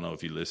peeves. I don't know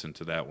if you listened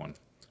to that one.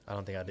 I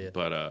don't think I did.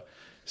 But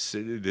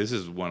this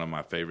is one of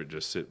my favorite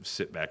just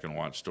sit back and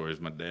watch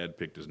stories. My dad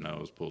picked his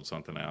nose, pulled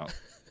something out,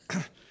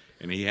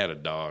 and he had a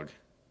dog.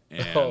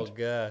 And, oh,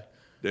 God.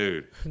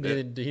 Dude.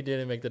 He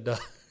didn't make the dog.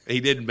 He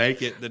didn't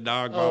make it. The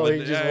dog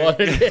He just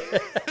wanted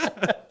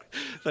it.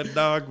 The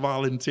dog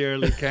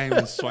voluntarily came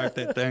and swiped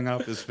that thing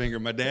off his finger.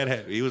 My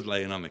dad he was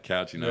laying on the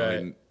couch, Right.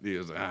 and he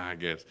was like, I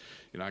guess,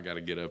 I got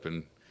to get up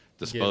and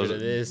dispose of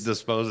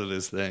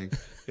this thing.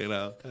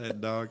 That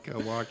dog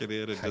come walking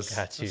in and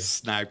got you. just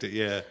sniped it.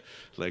 Yeah.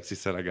 Lexi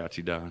said, "I got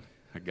you, Don.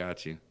 I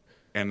got you."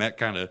 And that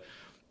kind of,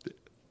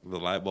 the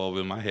light bulb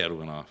in my head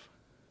went off.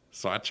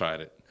 So I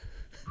tried it.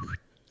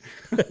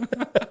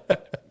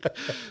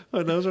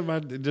 Well, those are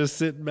just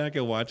sitting back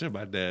and watching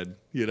my dad,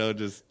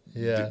 just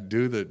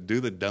do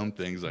the dumb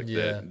things like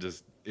that.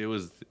 Just it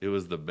was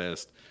the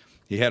best.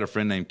 He had a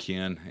friend named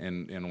Ken,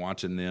 and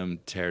watching them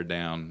tear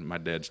down my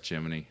dad's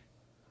chimney.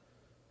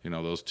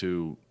 Those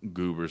two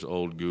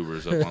old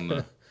goobers up on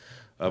the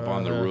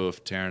on the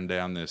roof, tearing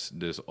down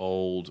this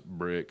old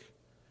brick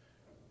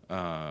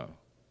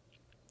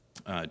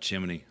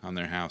chimney on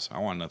their house. I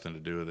want nothing to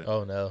do with it.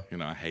 Oh no.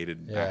 I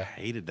hated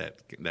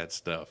that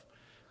stuff.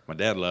 My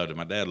dad loved it.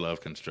 My dad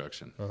loved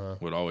construction.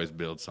 Would always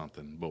build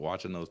something. But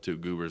watching those two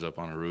goobers up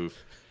on a roof,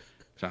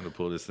 trying to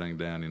pull this thing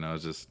down. You know,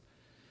 it's just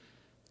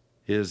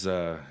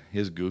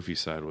his goofy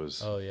side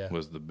was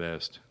was the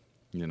best.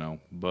 You know,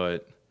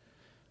 but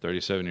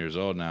 37 years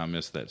old now, I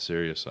miss that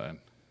serious side.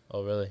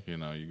 Oh, really? You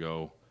know, you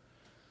go.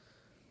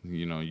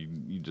 You know,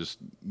 you just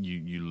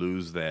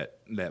lose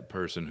that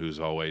person who's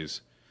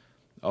always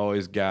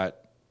got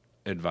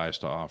advice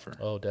to offer.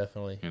 Oh,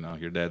 definitely. You know,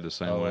 your dad the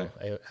same way.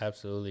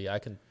 Absolutely. I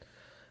can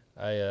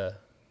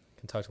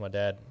talk to my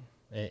dad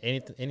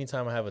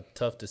anytime I have a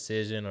tough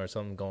decision or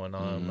something going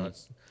on.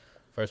 Mm-hmm.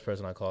 First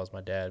person I call is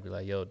my dad. Be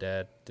like, "Yo,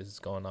 Dad, this is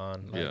going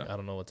on. Like, Yeah. I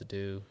don't know what to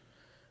do.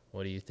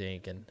 What do you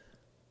think?" And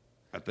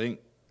I think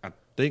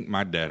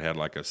my dad had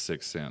like a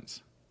sixth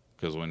sense,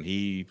 because when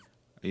he,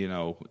 you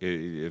know,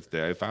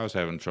 if I was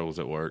having troubles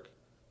at work,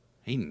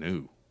 he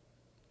knew.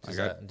 Like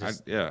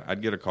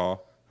I'd get a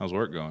call. How's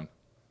work going?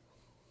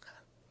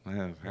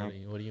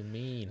 What do you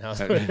mean?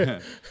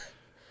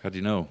 How'd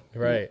you know?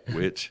 Right.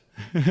 Which?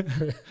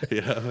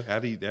 You know, how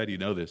do you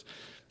know this?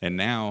 And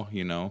now,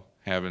 you know,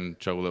 having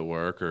trouble at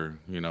work or,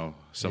 you know,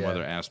 some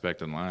other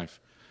aspect in life,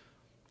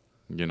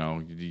 you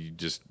know,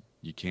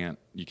 you can't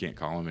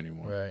call him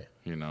anymore. Right.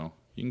 You know,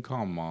 you can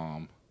call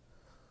Mom.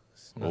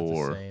 It's not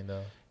the same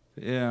though.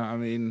 Yeah, I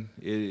mean,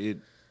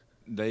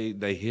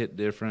 they hit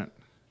different.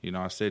 You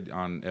know, I said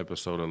on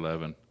episode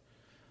 11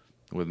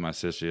 with my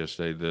sister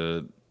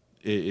yesterday,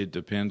 it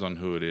depends on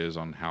who it is,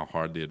 on how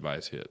hard the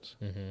advice hits.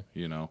 Mm-hmm.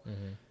 You know,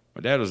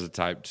 my dad was the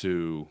type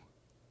to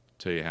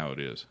tell you how it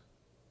is,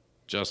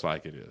 just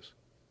like it is.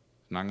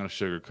 Not going to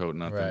sugarcoat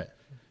nothing. Right.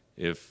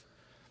 If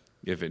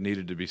it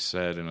needed to be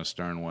said in a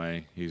stern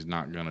way, he's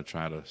not going to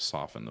try to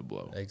soften the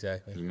blow.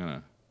 Exactly. He's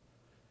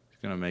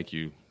gonna make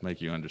you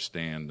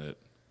understand that,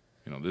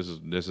 you know,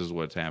 this is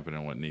what's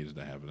happening, what needs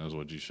to happen. This is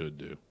what you should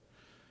do.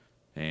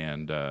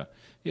 And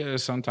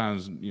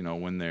sometimes, you know,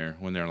 when they're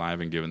live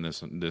and giving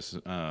this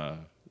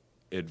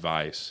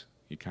advice,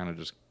 you kind of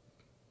just,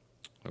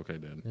 okay,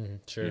 Dad,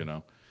 sure. You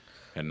know.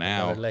 And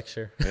now another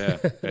lecture.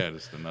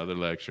 just another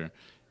lecture.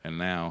 And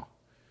now,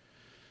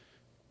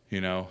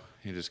 you know,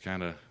 you just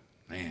kind of,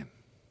 man,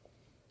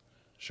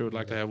 sure would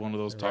like to have one of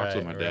those talks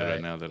with my dad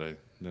right now that I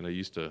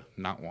used to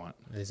not want.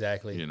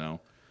 Exactly. You know.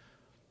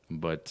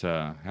 But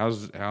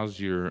how's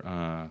your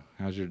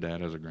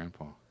dad as a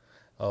grandpa?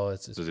 Oh,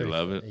 it's Does he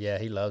love it? Yeah,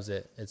 he loves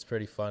it. It's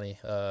pretty funny.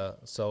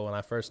 So when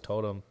I first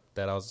told him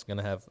that I was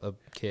gonna have a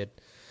kid,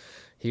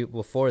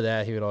 before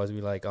that he would always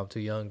be like, "I'm too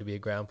young to be a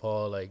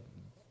grandpa. Like,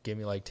 give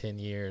me like 10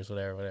 years,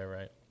 whatever,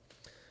 right?"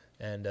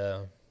 And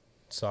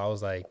so I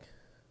was like,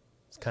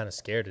 kind of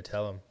scared to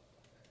tell him,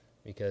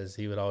 because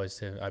he would always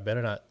say, you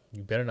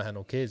better not have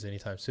no kids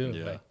anytime soon.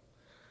 Yeah. Like,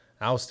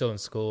 I was still in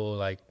school,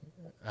 like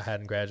I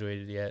hadn't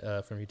graduated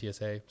yet from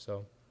UTSA,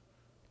 so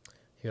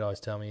he would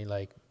always tell me,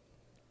 like,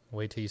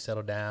 wait till you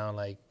settle down,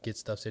 like, get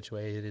stuff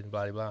situated and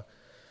blah, blah, blah.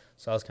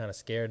 So I was kind of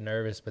scared,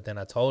 nervous, but then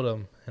I told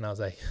him, and I was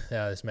like,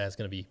 yeah, this man's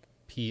going to be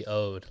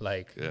PO'd.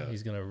 Like,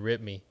 he's going to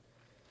rip me.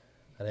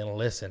 I didn't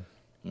listen.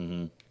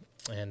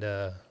 Mm-hmm. And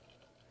he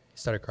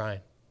started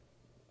crying.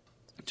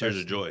 Tears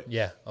of joy.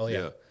 Yeah. Oh,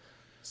 yeah.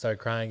 Started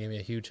crying, gave me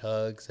a huge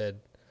hug, said,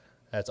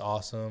 that's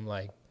awesome.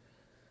 Like,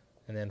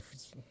 and then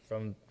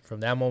from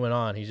that moment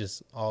on, he's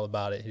just all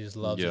about it. He just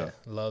loves it.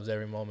 Loves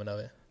every moment of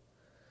it.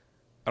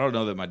 I don't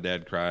know that my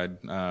dad cried.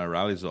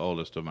 Riley's the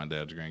oldest of my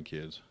dad's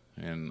grandkids,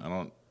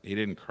 and he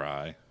didn't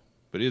cry,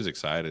 but he was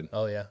excited.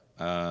 Oh,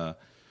 yeah.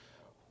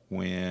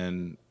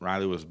 When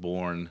Riley was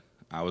born,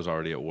 I was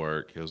already at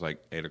work. It was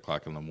like 8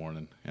 o'clock in the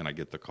morning, and I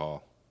get the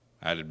call.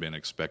 I had been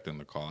expecting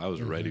the call. I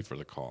was ready for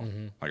the call.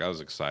 Mm-hmm. Like, I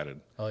was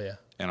excited. Oh, yeah.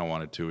 And I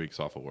wanted 2 weeks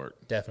off of work.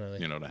 Definitely.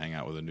 You know, to hang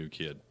out with a new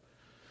kid.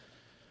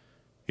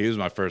 He was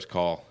my first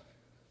call.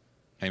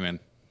 Hey, man,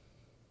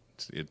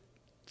 it's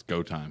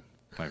go time.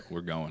 Like,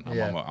 we're going.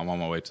 I'm on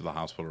my way to the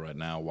hospital right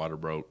now. Water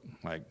broke.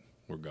 Like,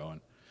 we're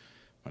going.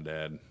 My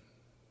dad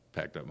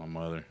packed up my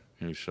mother.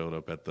 He showed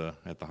up at the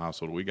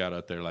hospital. We got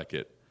out there like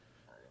at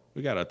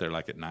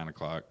 9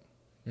 o'clock.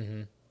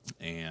 Mm-hmm.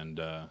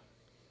 And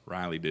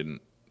Riley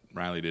didn't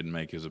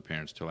make his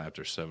appearance till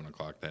after 7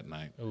 o'clock that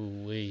night.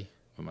 Ooh-wee.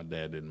 But my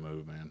dad didn't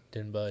move, man.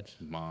 Didn't budge.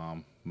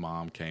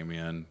 Mom came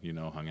in, you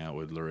know, hung out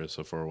with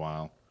Larissa for a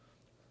while.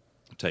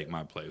 Take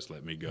my place,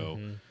 let me go.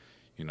 Mm-hmm.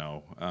 You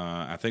know,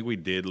 I think we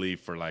did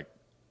leave for like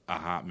a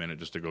hot minute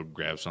just to go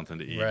grab something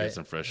to eat, get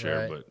some fresh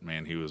air. But,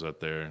 man, he was up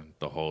there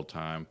the whole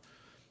time.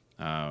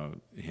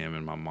 Him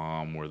and my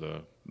mom were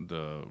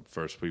the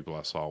first people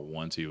I saw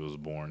once he was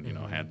born, you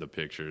know, had the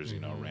pictures, you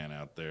know, ran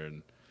out there.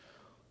 And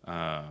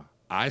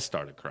I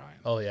started crying.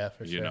 Oh, yeah,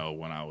 for sure. You know,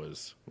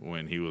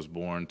 when he was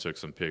born, took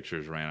some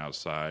pictures, ran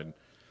outside,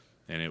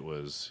 and it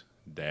was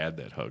Dad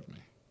that hugged me,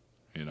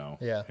 you know.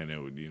 Yeah. And it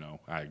would, you know,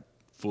 I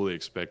fully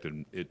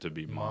expected it to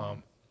be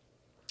Mom.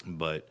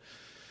 But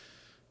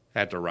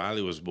after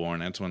Riley was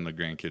born, that's when the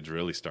grandkids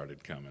really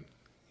started coming,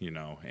 you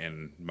know.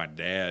 And my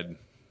dad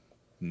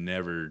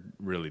never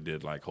really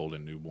did like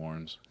holding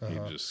newborns. He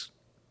just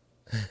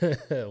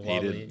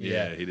wobbly,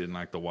 he didn't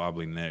like the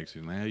wobbly necks.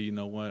 He's like, hey, you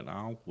know what?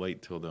 I'll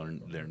wait till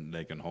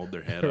they can hold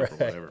their head up or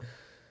whatever.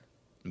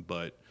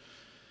 But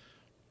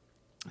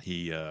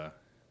he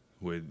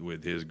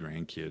with his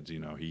grandkids, you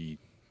know, he'd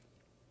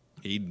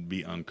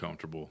be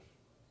uncomfortable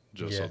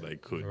just so they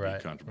could be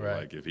comfortable. Right.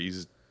 Like if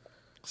he's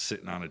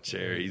sitting on a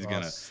chair, he's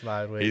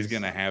sideways.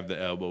 gonna have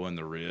the elbow in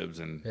the ribs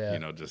and Yeah. you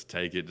know, just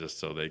take it just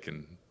so they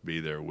can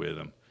be there with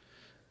him.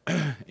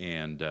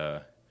 And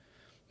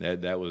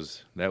that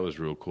was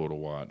real cool to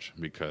watch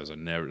because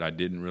I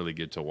didn't really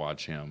get to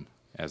watch him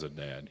as a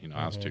dad. You know,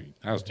 I was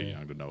too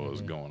young to know what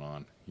was going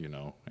on, you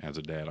know, as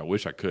a dad. I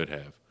wish I could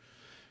have.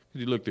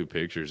 You look through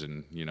pictures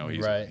and, you know,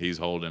 he's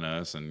holding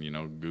us and, you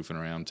know, goofing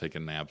around,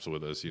 taking naps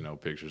with us, you know,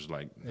 pictures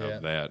like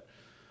of that.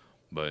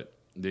 But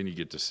then you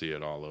get to see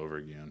it all over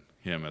again.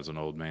 Him as an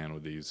old man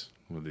with these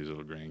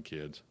little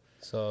grandkids.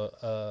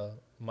 So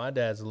my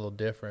dad's a little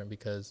different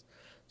because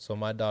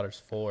my daughter's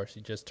 4.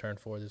 She just turned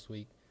 4 this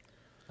week.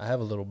 I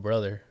have a little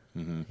brother.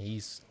 Mm-hmm.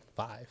 He's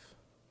 5.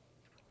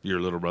 Your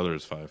little brother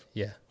is 5?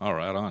 Yeah. All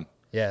right, on.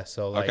 Yeah,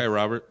 so like, okay,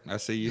 Robert, I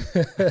see you.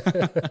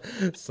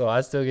 So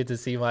I still get to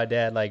see my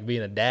dad like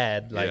being a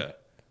dad, like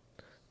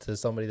to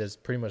somebody that's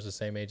pretty much the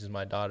same age as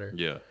my daughter.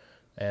 Yeah.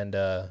 And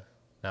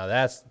now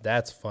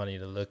that's funny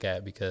to look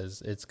at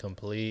because it's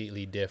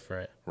completely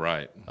different.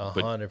 Right.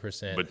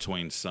 100%.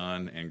 Between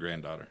son and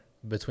granddaughter.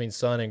 Between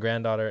son and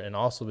granddaughter, and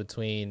also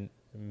between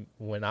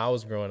when I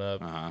was growing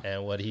up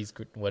and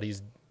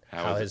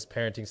how his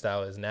parenting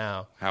style is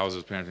now. How is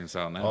his parenting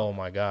style now? Oh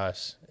my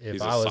gosh! He's a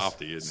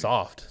softie, isn't he?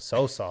 Soft,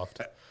 so soft.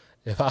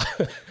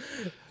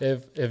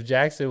 If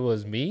Jackson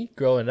was me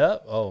growing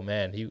up, oh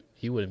man,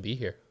 he wouldn't be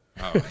here.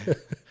 Oh,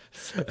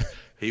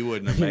 he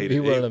wouldn't have made it. He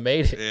wouldn't have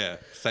made it. Yeah,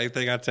 same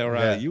thing I tell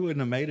Riley. You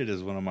wouldn't have made it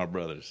as one of my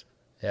brothers.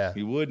 Yeah,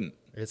 you wouldn't.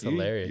 It's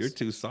hilarious. You're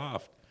too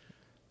soft.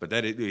 But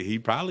he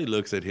probably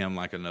looks at him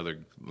like a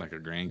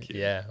grandkid.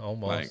 Yeah,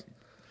 almost.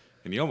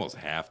 And you almost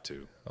have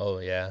to. Oh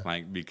yeah.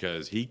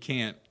 Because he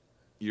can't.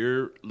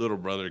 Your little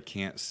brother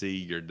can't see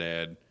your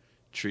dad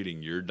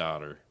treating your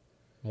daughter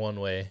one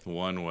way.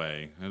 And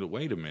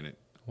wait a minute.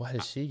 Why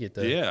does she get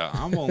that? Yeah,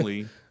 I'm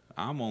only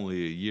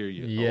a year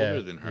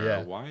older than her.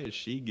 Yeah. Why is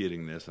she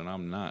getting this and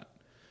I'm not?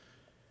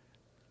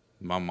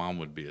 My mom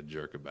would be a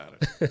jerk about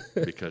it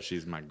because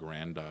she's my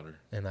granddaughter.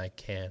 And I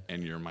can.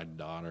 And you're my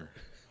daughter.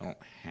 I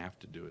don't have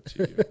to do it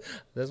to you.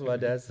 That's what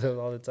Dad says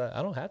all the time.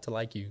 I don't have to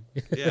like you.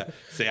 Yeah.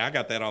 See, I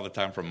got that all the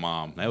time from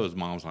Mom. That was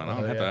Mom's line.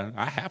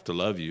 I have to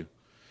love you.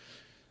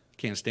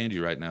 Can't stand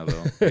you right now,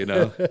 though. You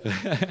know.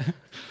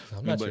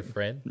 I'm not your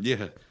friend.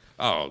 Yeah.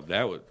 Oh,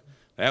 that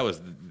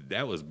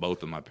was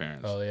both of my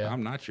parents. Oh yeah.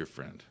 I'm not your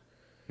friend.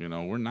 You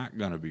know, we're not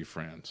gonna be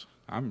friends.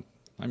 I'm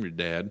your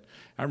dad.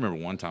 I remember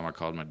one time I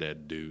called my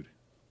dad dude.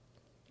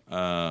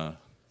 I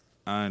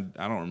don't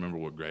remember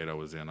what grade I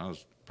was in. I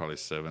was probably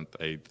 7th,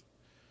 8th,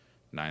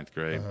 9th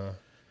grade.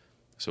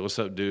 So what's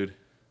up, dude?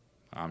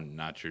 I'm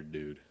not your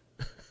dude.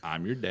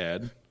 I'm your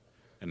dad,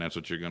 and that's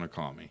what you're gonna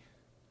call me.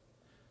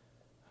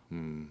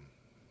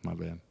 My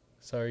bad.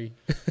 Sorry.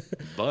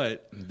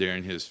 But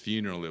during his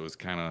funeral, it was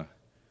kind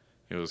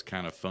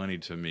of funny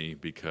to me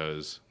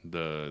because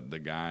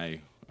the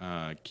guy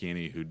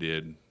Kenny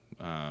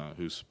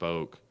who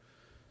spoke,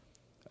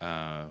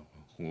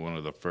 one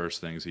of the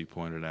first things he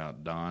pointed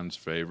out, Don's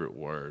favorite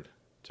word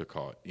to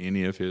call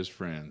any of his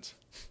friends,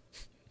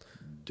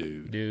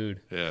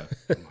 dude. Yeah.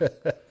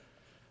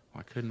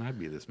 Why couldn't I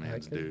be this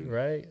man's dude?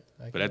 Right.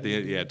 But at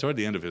the end, toward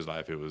the end of his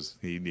life, it was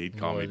he'd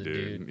call me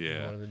dude.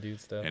 Yeah. More of the dude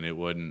stuff. And it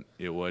wasn't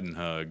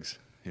hugs.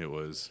 It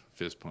was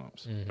fist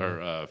pumps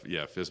or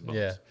fist bumps.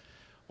 Yeah.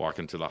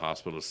 Walking to the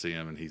hospital to see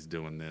him, and he's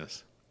doing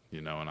this,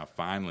 you know. And I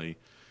finally,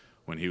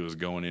 when he was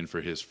going in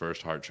for his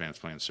first heart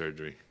transplant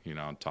surgery, you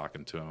know, I'm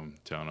talking to him,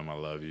 telling him I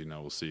love you. You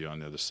know, we'll see you on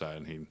the other side.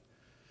 And he,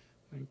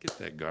 man, get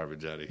that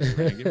garbage out of here,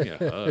 man. Give me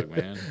a hug,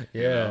 man.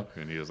 Yeah. You know?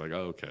 And he was like,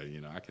 oh, okay,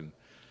 you know,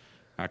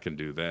 I can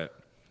do that.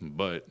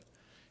 But,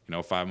 you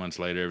know, 5 months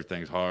later,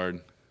 everything's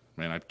hard.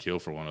 Man, I'd kill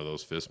for one of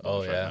those fist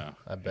bumps right now.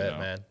 I bet,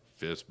 man.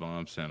 Fist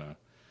bumps and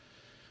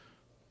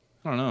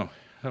I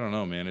don't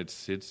know, man.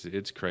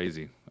 It's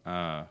crazy.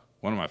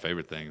 One of my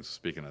favorite things,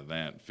 speaking of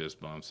that, fist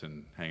bumps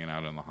and hanging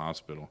out in the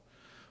hospital,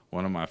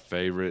 one of my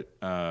favorite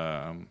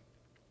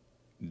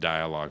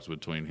dialogues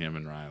between him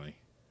and Riley.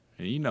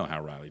 And you know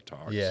how Riley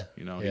talks. Yeah.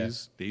 You know,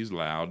 he's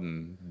loud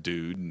and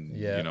dude and,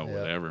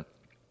 whatever.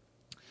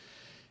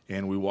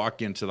 And we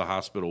walk into the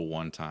hospital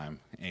one time,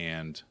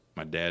 and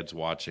my dad's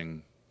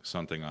watching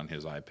something on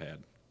his iPad.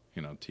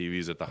 You know,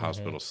 TVs at the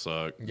hospital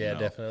suck. Yeah, you know.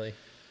 Definitely.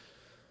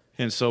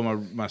 And so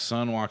my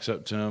son walks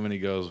up to him, and he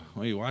goes,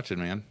 what are you watching,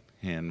 man?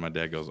 And my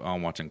dad goes, oh,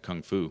 I'm watching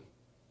Kung Fu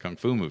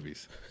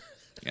movies.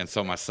 And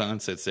so my son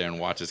sits there and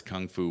watches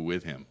Kung Fu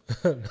with him.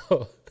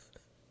 No.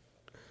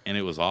 And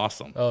it was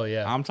awesome. Oh,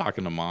 yeah. I'm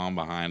talking to Mom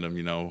behind him,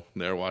 you know.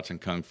 They're watching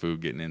Kung Fu,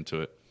 getting into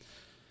it.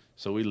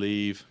 So we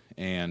leave,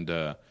 and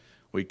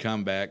we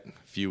come back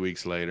a few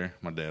weeks later.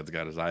 My dad's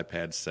got his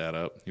iPad set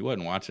up. He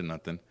wasn't watching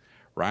nothing.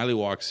 Riley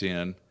walks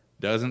in,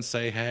 doesn't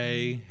say,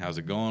 hey, how's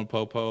it going,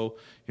 Popo?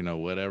 You know,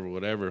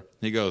 whatever.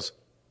 He goes,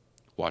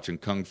 watching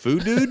Kung Fu,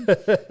 dude?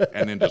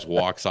 And then just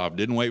walks off.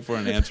 Didn't wait for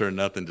an answer or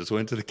nothing. Just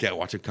went to the cat,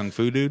 watching Kung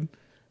Fu, dude?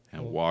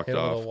 and walked Hit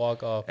him with off. a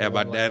walk off. And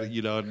my dad,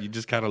 you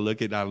just kind of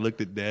I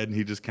looked at Dad, and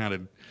he just kind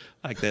of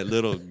like that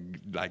little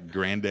like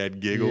granddad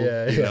giggle,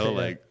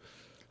 like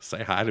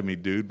say hi to me,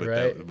 dude. But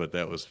Right.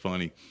 that was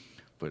funny.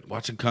 But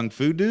watching Kung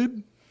Fu,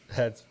 dude.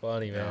 That's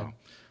funny, man.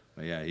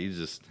 But yeah, he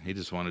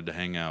just wanted to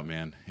hang out,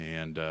 man.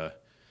 And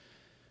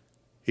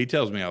he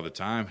tells me all the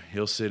time,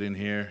 he'll sit in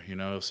here,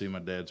 he'll see my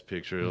dad's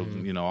picture.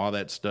 He'll, all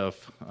that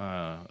stuff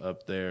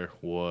up there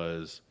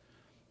was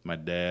my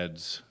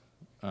dad's,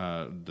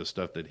 the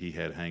stuff that he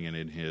had hanging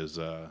in his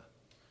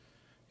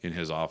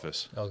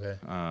office. Okay.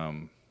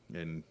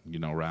 And,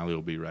 Riley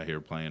will be right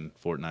here playing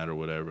Fortnite or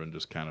whatever and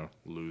just kind of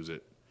lose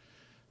it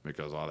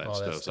because all that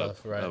stuff's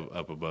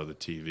up above the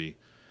TV.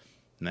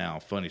 Now,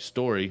 funny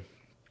story,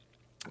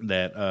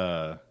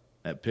 that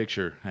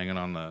picture hanging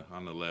on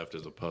the left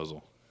is a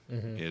puzzle.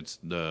 Mm-hmm. It's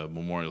the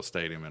Memorial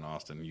Stadium in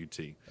Austin, UT.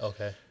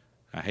 Okay.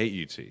 I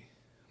hate UT.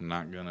 I'm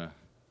not going to,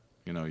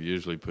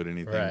 usually put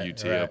anything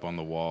UT right. up on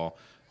the wall.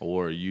 I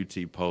wore a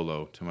UT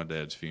polo to my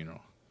dad's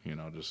funeral,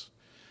 just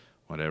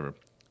whatever.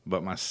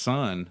 But my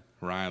son,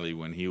 Riley,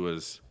 when he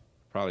was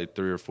probably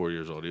 3 or 4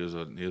 years old, he was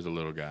a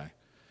little guy.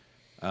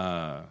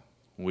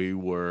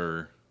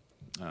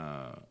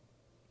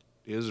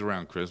 It was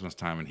around Christmas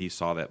time, and he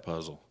saw that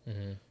puzzle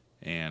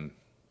and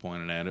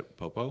pointed at it,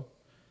 Popo.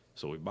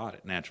 So we bought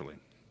it naturally.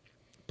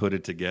 Put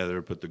it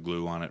together, put the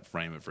glue on it,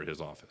 frame it for his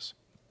office.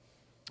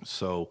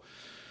 So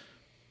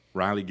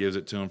Riley gives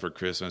it to him for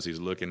Christmas.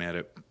 He's looking at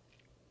it.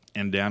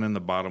 And down in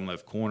the bottom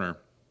left corner,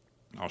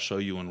 I'll show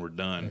you when we're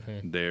done,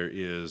 there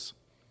is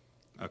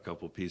a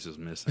couple pieces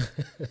missing.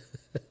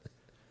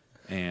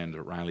 And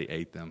Riley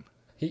ate them.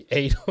 He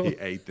ate them? He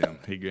ate them.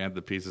 He grabbed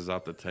the pieces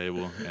off the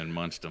table and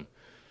munched them.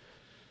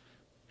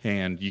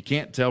 And you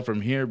can't tell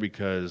from here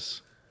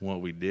because what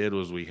we did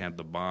was we had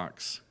the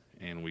box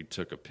and we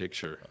took a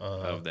picture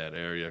of that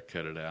area,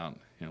 cut it out,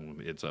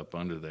 and it's up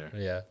under there.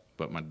 Yeah.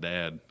 But my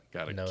dad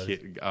got a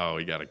kid. Oh,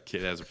 he got a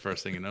kid. That's the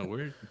first thing you know.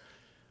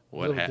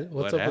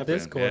 What's up with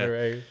this corner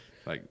right here?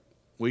 Like,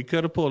 we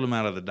could have pulled him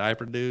out of the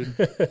diaper, dude,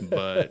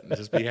 but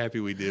just be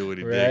happy we did what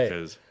he did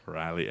because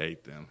Riley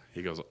ate them.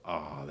 He goes,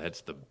 oh,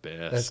 that's the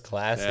best. That's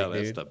classic, dude.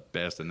 That's dude. the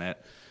best. And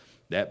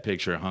that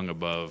picture hung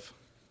above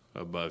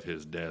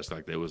his desk,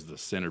 like that was the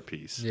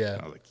centerpiece. Yeah.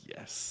 I was like,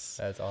 yes.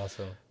 That's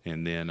awesome.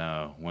 And then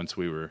once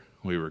we were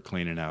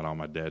cleaning out all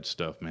my dad's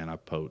stuff, man, I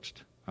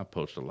poached a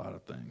lot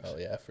of things. Oh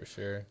yeah, for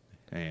sure.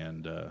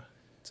 And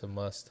it's a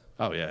must.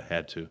 Oh yeah,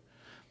 had to.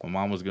 My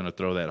mom was gonna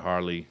throw that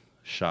Harley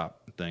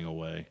shop thing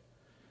away.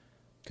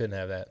 Couldn't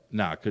have that.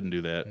 No, I couldn't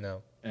do that.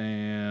 No.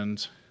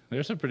 And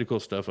there's some pretty cool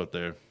stuff up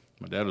there.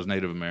 My dad was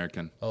Native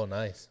American. Oh,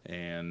 nice.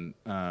 And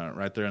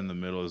right there in the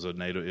middle is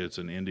it's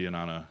an Indian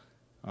on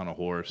a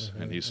horse,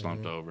 and he's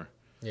slumped over.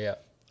 Yeah.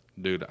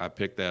 Dude, I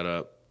picked that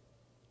up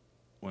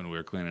when we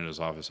were cleaning his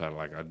office. I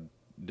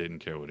didn't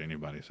care what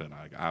anybody said.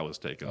 I was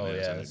taking this. Oh,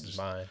 yeah, and this is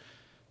mine.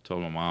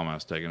 Told my mom I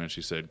was taking it.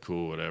 She said,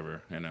 cool,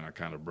 whatever. And then I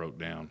kind of broke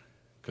down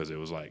because it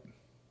was like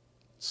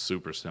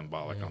super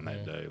symbolic on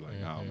that day. Like,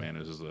 oh, man,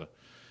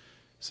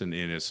 and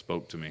it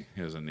spoke to me.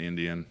 It was an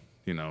Indian,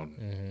 giving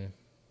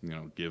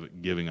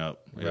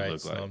up. It right,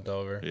 looked slumped like,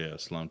 over. Yeah,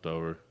 slumped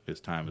over. His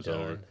time is Done.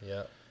 over.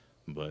 Yeah.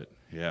 But,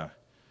 yeah.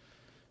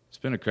 It's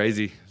been a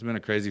crazy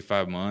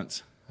 5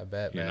 months. I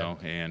bet, man.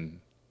 And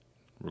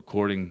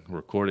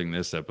recording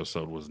this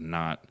episode was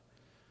not.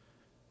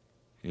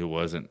 It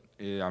wasn't.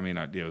 I mean,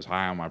 it was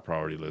high on my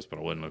priority list, but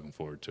I wasn't looking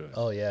forward to it.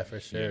 Oh yeah,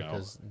 for sure.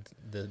 Because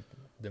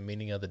the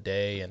meaning of the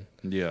day, and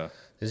yeah,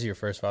 this is your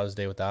first Father's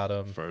Day without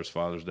him. First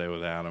Father's Day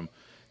without him.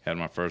 Had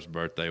my first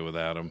birthday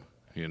without him.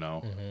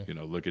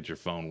 Look at your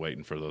phone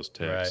waiting for those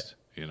texts.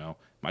 Right.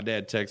 My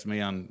dad texts me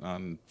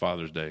on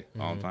Father's Day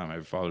all the time.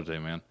 Happy Father's Day,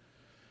 man.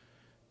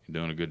 You're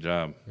doing a good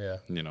job. Yeah.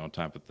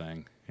 Type of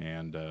thing.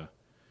 And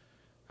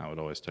I would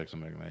always text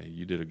him, like, hey,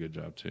 you did a good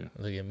job too.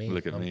 Look at me. I'm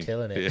I'm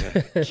killing it.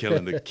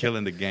 Yeah,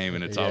 killing the game,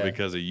 and it's all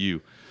because of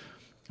you.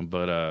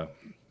 But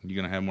you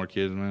gonna have more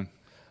kids, man?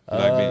 You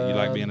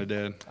like being a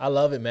dad? I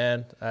love it,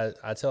 man.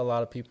 I tell a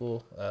lot of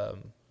people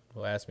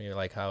who ask me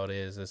like how it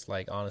is. It's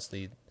like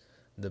honestly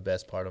the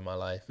best part of my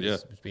life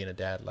is being a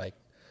dad. Like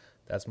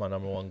that's my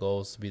number one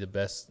goal is to be the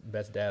best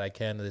dad I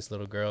can to this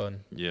little girl, and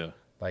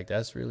like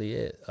that's really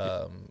it.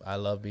 I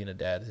love being a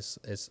dad.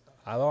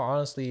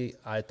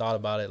 I thought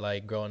about it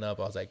like growing up.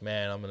 I was like,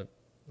 man,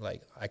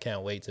 I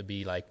can't wait to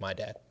be like my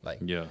dad.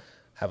 Like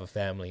have a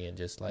family and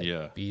just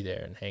like be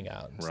there and hang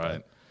out and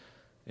stuff.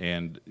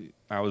 And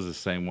I was the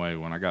same way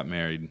when I got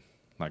married.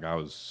 Like I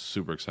was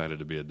super excited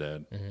to be a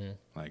dad.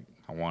 Like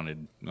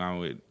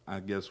I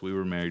guess we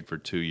were married for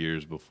 2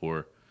 years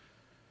before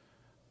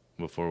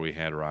we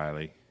had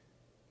Riley.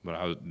 But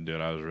I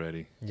was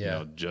ready.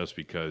 Yeah. Just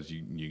because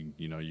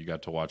you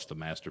got to watch the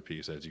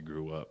masterpiece as you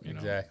grew up.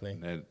 Exactly.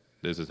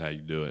 This is how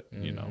you do it.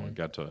 And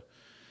got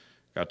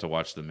to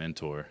watch the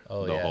mentor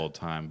the whole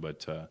time.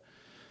 But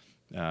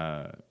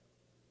I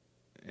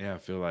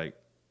feel like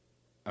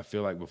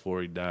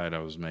before he died, I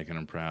was making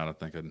him proud. I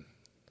think I'd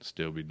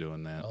still be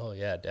doing that. Oh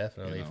yeah,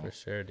 definitely for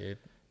sure, dude.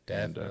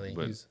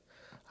 Definitely.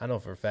 I know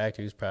for a fact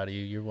he was proud of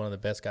you. You're one of the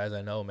best guys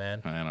I know,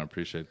 man. And I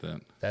appreciate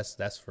that.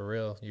 That's for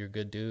real. You're a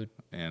good dude.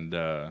 And,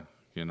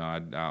 you know,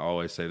 I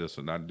always say this,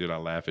 I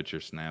laugh at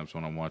your snaps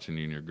when I'm watching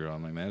you and your girl.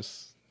 I'm like,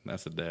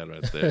 that's a dad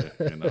right there,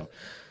 you know.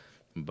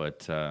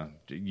 But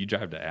you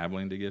drive to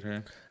Abilene to get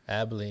her?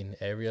 Abilene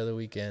every other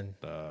weekend,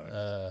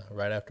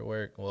 right after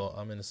work. Well,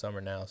 I'm in the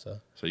summer now, so.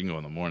 So you can go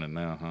in the morning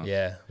now, huh?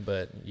 Yeah,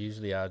 but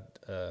usually I'd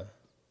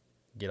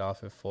get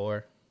off at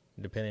 4,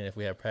 depending if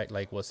we have practice,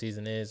 like what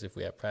season is. If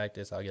we have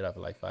practice, I'll get off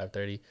at like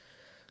 5:30,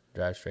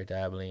 drive straight to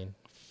Abilene.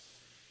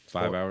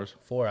 5 hours?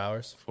 4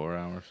 hours. 4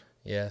 hours.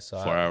 Yeah,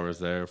 so 4 hours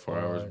there, 4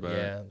 hours back.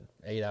 Yeah,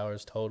 8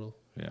 hours total.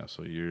 Yeah,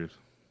 so you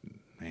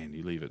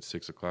leave at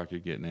 6 o'clock.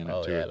 You're getting in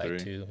at 2 or 3.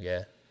 Like 2.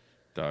 Yeah.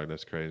 Dog,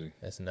 that's crazy.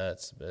 That's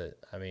nuts, but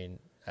I mean,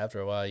 after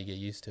a while, you get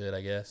used to it,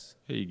 I guess.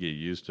 Yeah, you get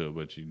used to it,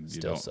 but you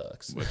Still don't.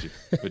 Sucks.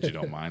 But you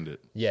don't mind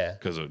it. Yeah.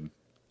 Because of.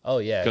 Oh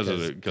yeah.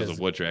 Because of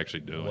what you're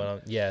actually doing.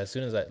 As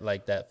soon as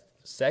that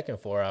second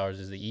 4 hours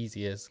is the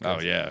easiest. Oh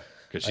yeah,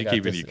 because she's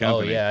keeping you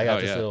company. Oh yeah, I got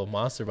this little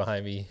monster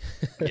behind me.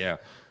 Yeah.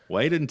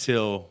 Wait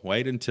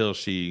until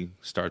she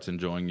starts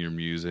enjoying your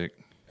music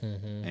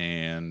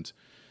and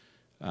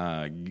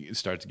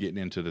starts getting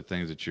into the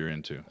things that you're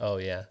into. Oh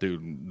yeah,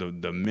 dude.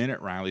 The minute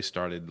Riley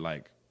started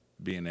like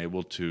being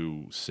able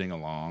to sing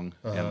along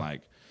and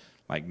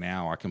like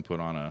now I can put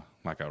on a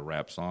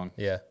rap song.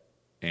 Yeah.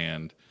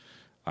 And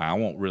I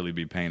won't really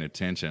be paying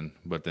attention,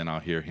 but then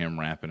I'll hear him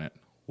rapping it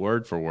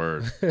word for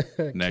word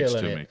next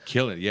to me.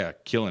 Killing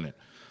it.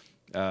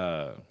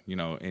 You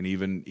know, and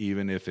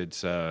even if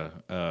it's an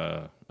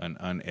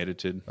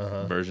unedited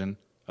version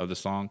of the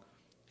song,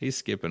 he's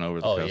skipping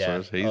over the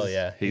cuss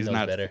words. He's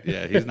not better.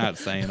 Yeah, he's not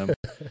saying them.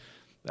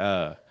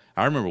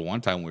 I remember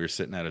one time we were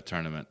sitting at a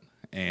tournament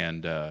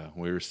and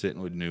we were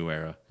sitting with New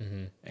Era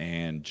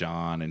and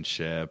John and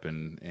Shep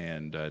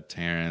and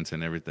Terrence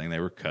and everything. They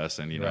were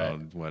cussing, you know,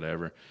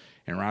 whatever.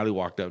 And Riley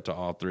walked up to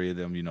all three of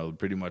them, you know,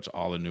 pretty much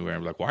all of New Era,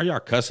 like, "Why are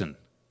y'all cussing?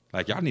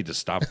 Like, y'all need to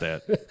stop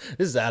that." This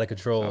is out of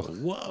control. I was like,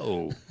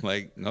 whoa.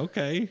 Like,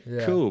 okay,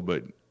 cool.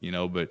 But, you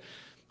know,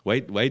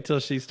 wait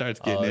till she starts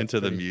getting into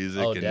the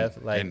music. Oh,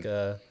 definitely.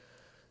 Like,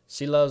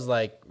 she loves,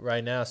 like,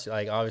 right now, she,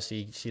 like,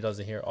 obviously she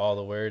doesn't hear all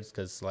the words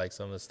because, like,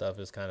 some of the stuff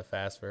is kind of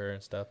fast for her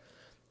and stuff.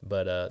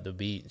 But the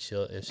beat,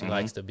 if she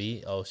likes the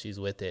beat, she's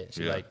with it.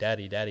 She's like,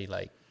 daddy,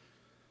 like,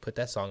 put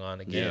that song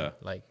on again.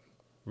 Like,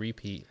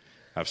 repeat.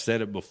 I've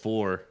said it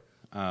before.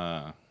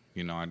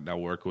 You know, I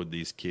work with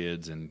these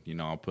kids, and you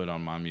know, I'll put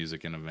on my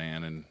music in a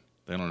van, and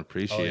they don't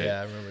appreciate. Oh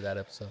yeah, I remember that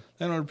episode.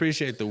 They don't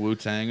appreciate the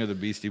Wu-Tang or the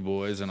Beastie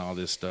Boys and all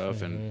this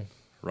stuff. And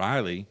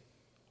Riley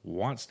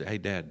wants to. Hey,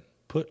 Dad,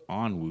 put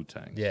on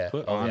Wu-Tang. Yeah.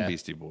 Put on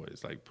Beastie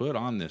Boys. Like, put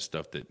on this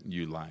stuff that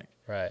you like.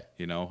 Right.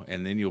 You know,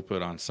 and then you'll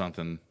put on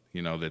something,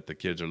 you know, that the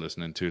kids are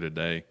listening to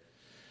today.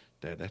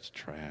 Dad, that's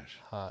trash.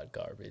 Hot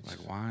garbage.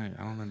 Like, why?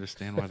 I don't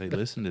understand why they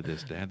listen to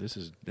this, Dad. This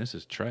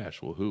is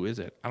trash. Well, who is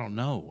it? I don't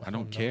know. I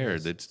don't care.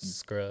 That's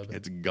scrub.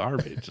 It's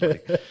garbage.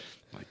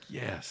 Like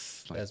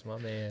yes. Like, that's my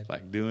man.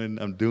 Like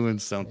I'm doing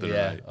something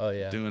right. Oh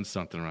yeah. Doing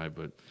something right.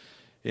 But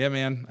yeah,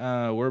 man,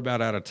 we're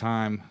about out of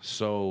time.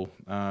 So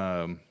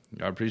I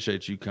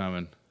appreciate you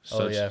coming.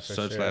 Such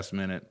sure. last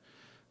minute.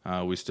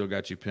 We still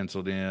got you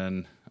penciled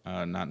in.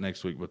 Not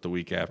next week, but the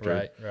week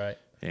after. Right.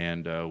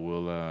 And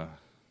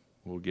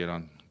we'll get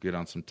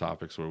on some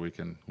topics where we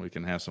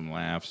can have some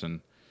laughs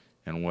and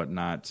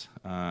whatnot.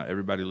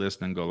 Everybody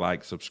listening, go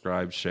like,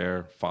 subscribe,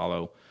 share,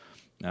 follow.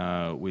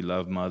 We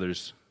love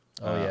mothers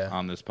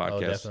on this podcast. Oh,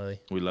 definitely.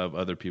 We love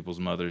other people's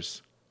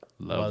mothers.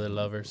 Mother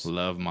lovers.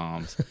 Love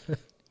moms.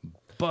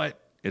 But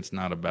it's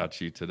not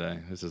about you today.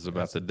 This is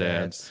about the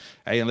dads.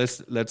 Hey, and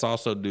let's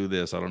also do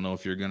this. I don't know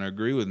if you're going to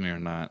agree with me or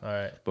not. All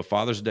right. But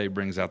Father's Day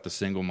brings out the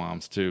single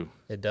moms too.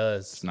 It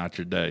does. It's not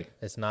your day.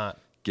 It's not.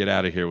 Get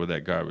out of here with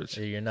that garbage.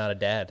 You're not a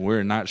dad.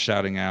 We're not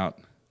shouting out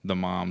the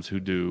moms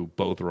who do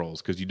both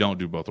roles because you don't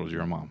do both roles.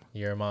 You're a mom.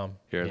 You're a mom.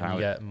 Here at and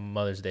you got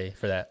Mother's Day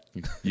for that.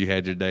 You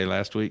had your day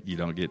last week. You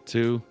don't get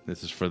two.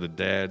 This is for the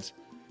dads.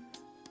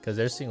 Because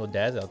there's single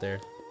dads out there.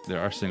 There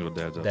are single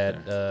dads out there.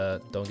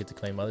 That don't get to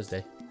claim Mother's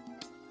Day.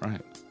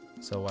 Right.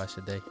 So why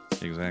should they?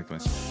 Exactly.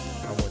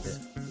 I'm with it.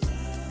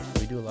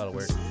 We do a lot of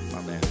work.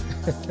 My man.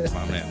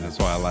 My man. That's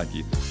why I like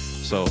you.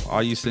 So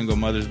all you single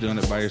mothers doing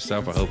it by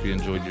yourself, I hope you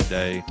enjoyed your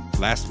day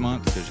last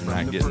month because you're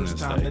not getting this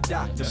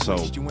day. So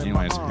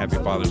anyways, happy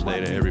Father's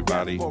Day to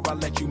everybody.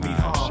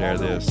 Share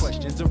this.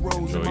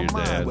 Enjoy your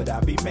dad.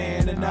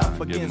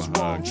 Give him a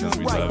hug. Tell him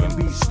we love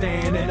him.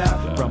 Standing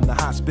up from the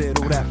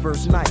hospital that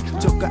first night.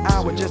 Took an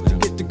hour just to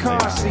get the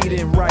car seat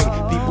in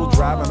right. People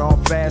driving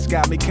off fast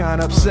got me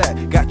kind of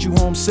upset. Got you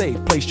home safe,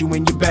 placed you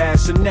in your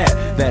bassinet.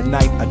 That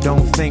night I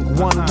don't think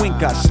one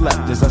wink I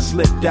slept. As I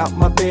slipped out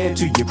my bed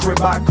to your crib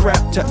I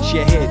crept. Touched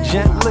your head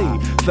gently,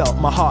 felt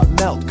my heart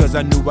melt. Cause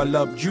I knew I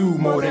loved you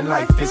more than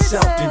life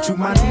itself. Into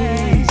my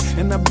knees,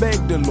 and I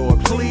begged the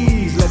Lord,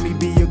 please let me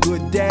be a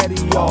good daddy.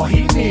 All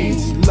he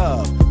needs,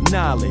 love,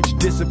 knowledge,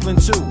 discipline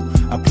too.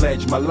 I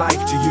pledge my life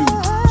to you.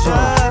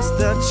 Just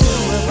the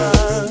two of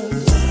us.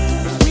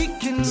 We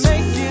can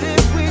make it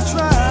if we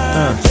try.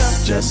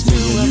 Just me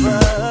and you.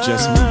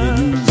 Just me and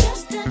you.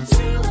 Just the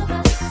two of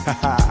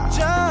us.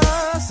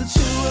 Just the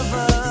two of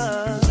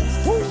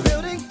us.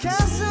 Building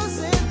castles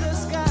in the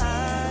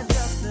sky.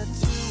 Just the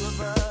two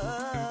of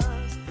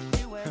us.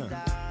 You and I.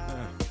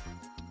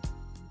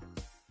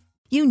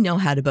 You know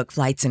how to book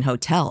flights and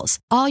hotels.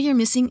 All you're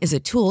missing is a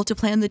tool to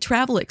plan the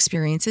travel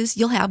experiences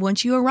you'll have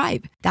once you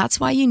arrive. That's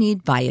why you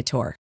need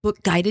Viator.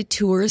 Book guided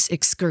tours,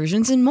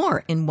 excursions, and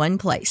more in one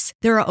place.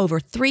 There are over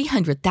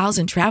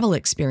 300,000 travel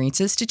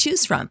experiences to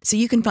choose from, so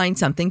you can find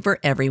something for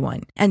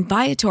everyone. And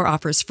Viator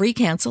offers free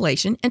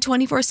cancellation and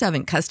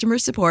 24/7 customer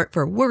support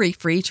for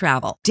worry-free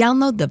travel.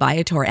 Download the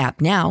Viator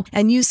app now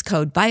and use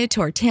code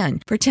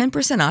Viator10 for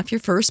 10% off your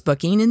first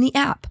booking in the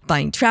app.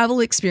 Find travel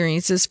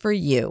experiences for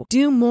you.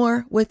 Do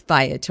more with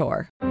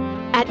Viator.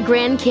 At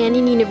Grand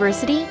Canyon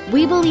University,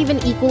 we believe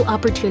in equal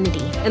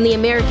opportunity, and the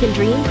American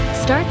dream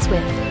starts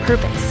with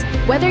purpose.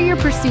 Whether your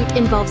pursuit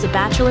involves a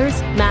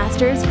bachelor's,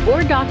 master's,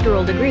 or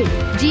doctoral degree,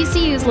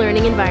 GCU's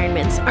learning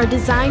environments are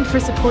designed for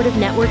supportive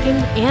networking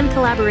and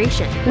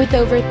collaboration. With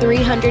over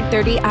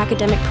 330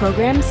 academic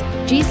programs,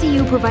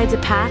 GCU provides a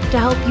path to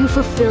help you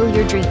fulfill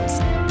your dreams.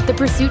 The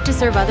pursuit to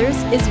serve others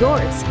is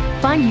yours.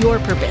 Find your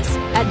purpose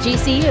at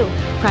GCU.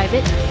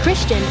 Private,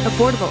 Christian,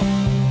 affordable.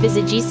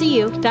 Visit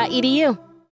gcu.edu.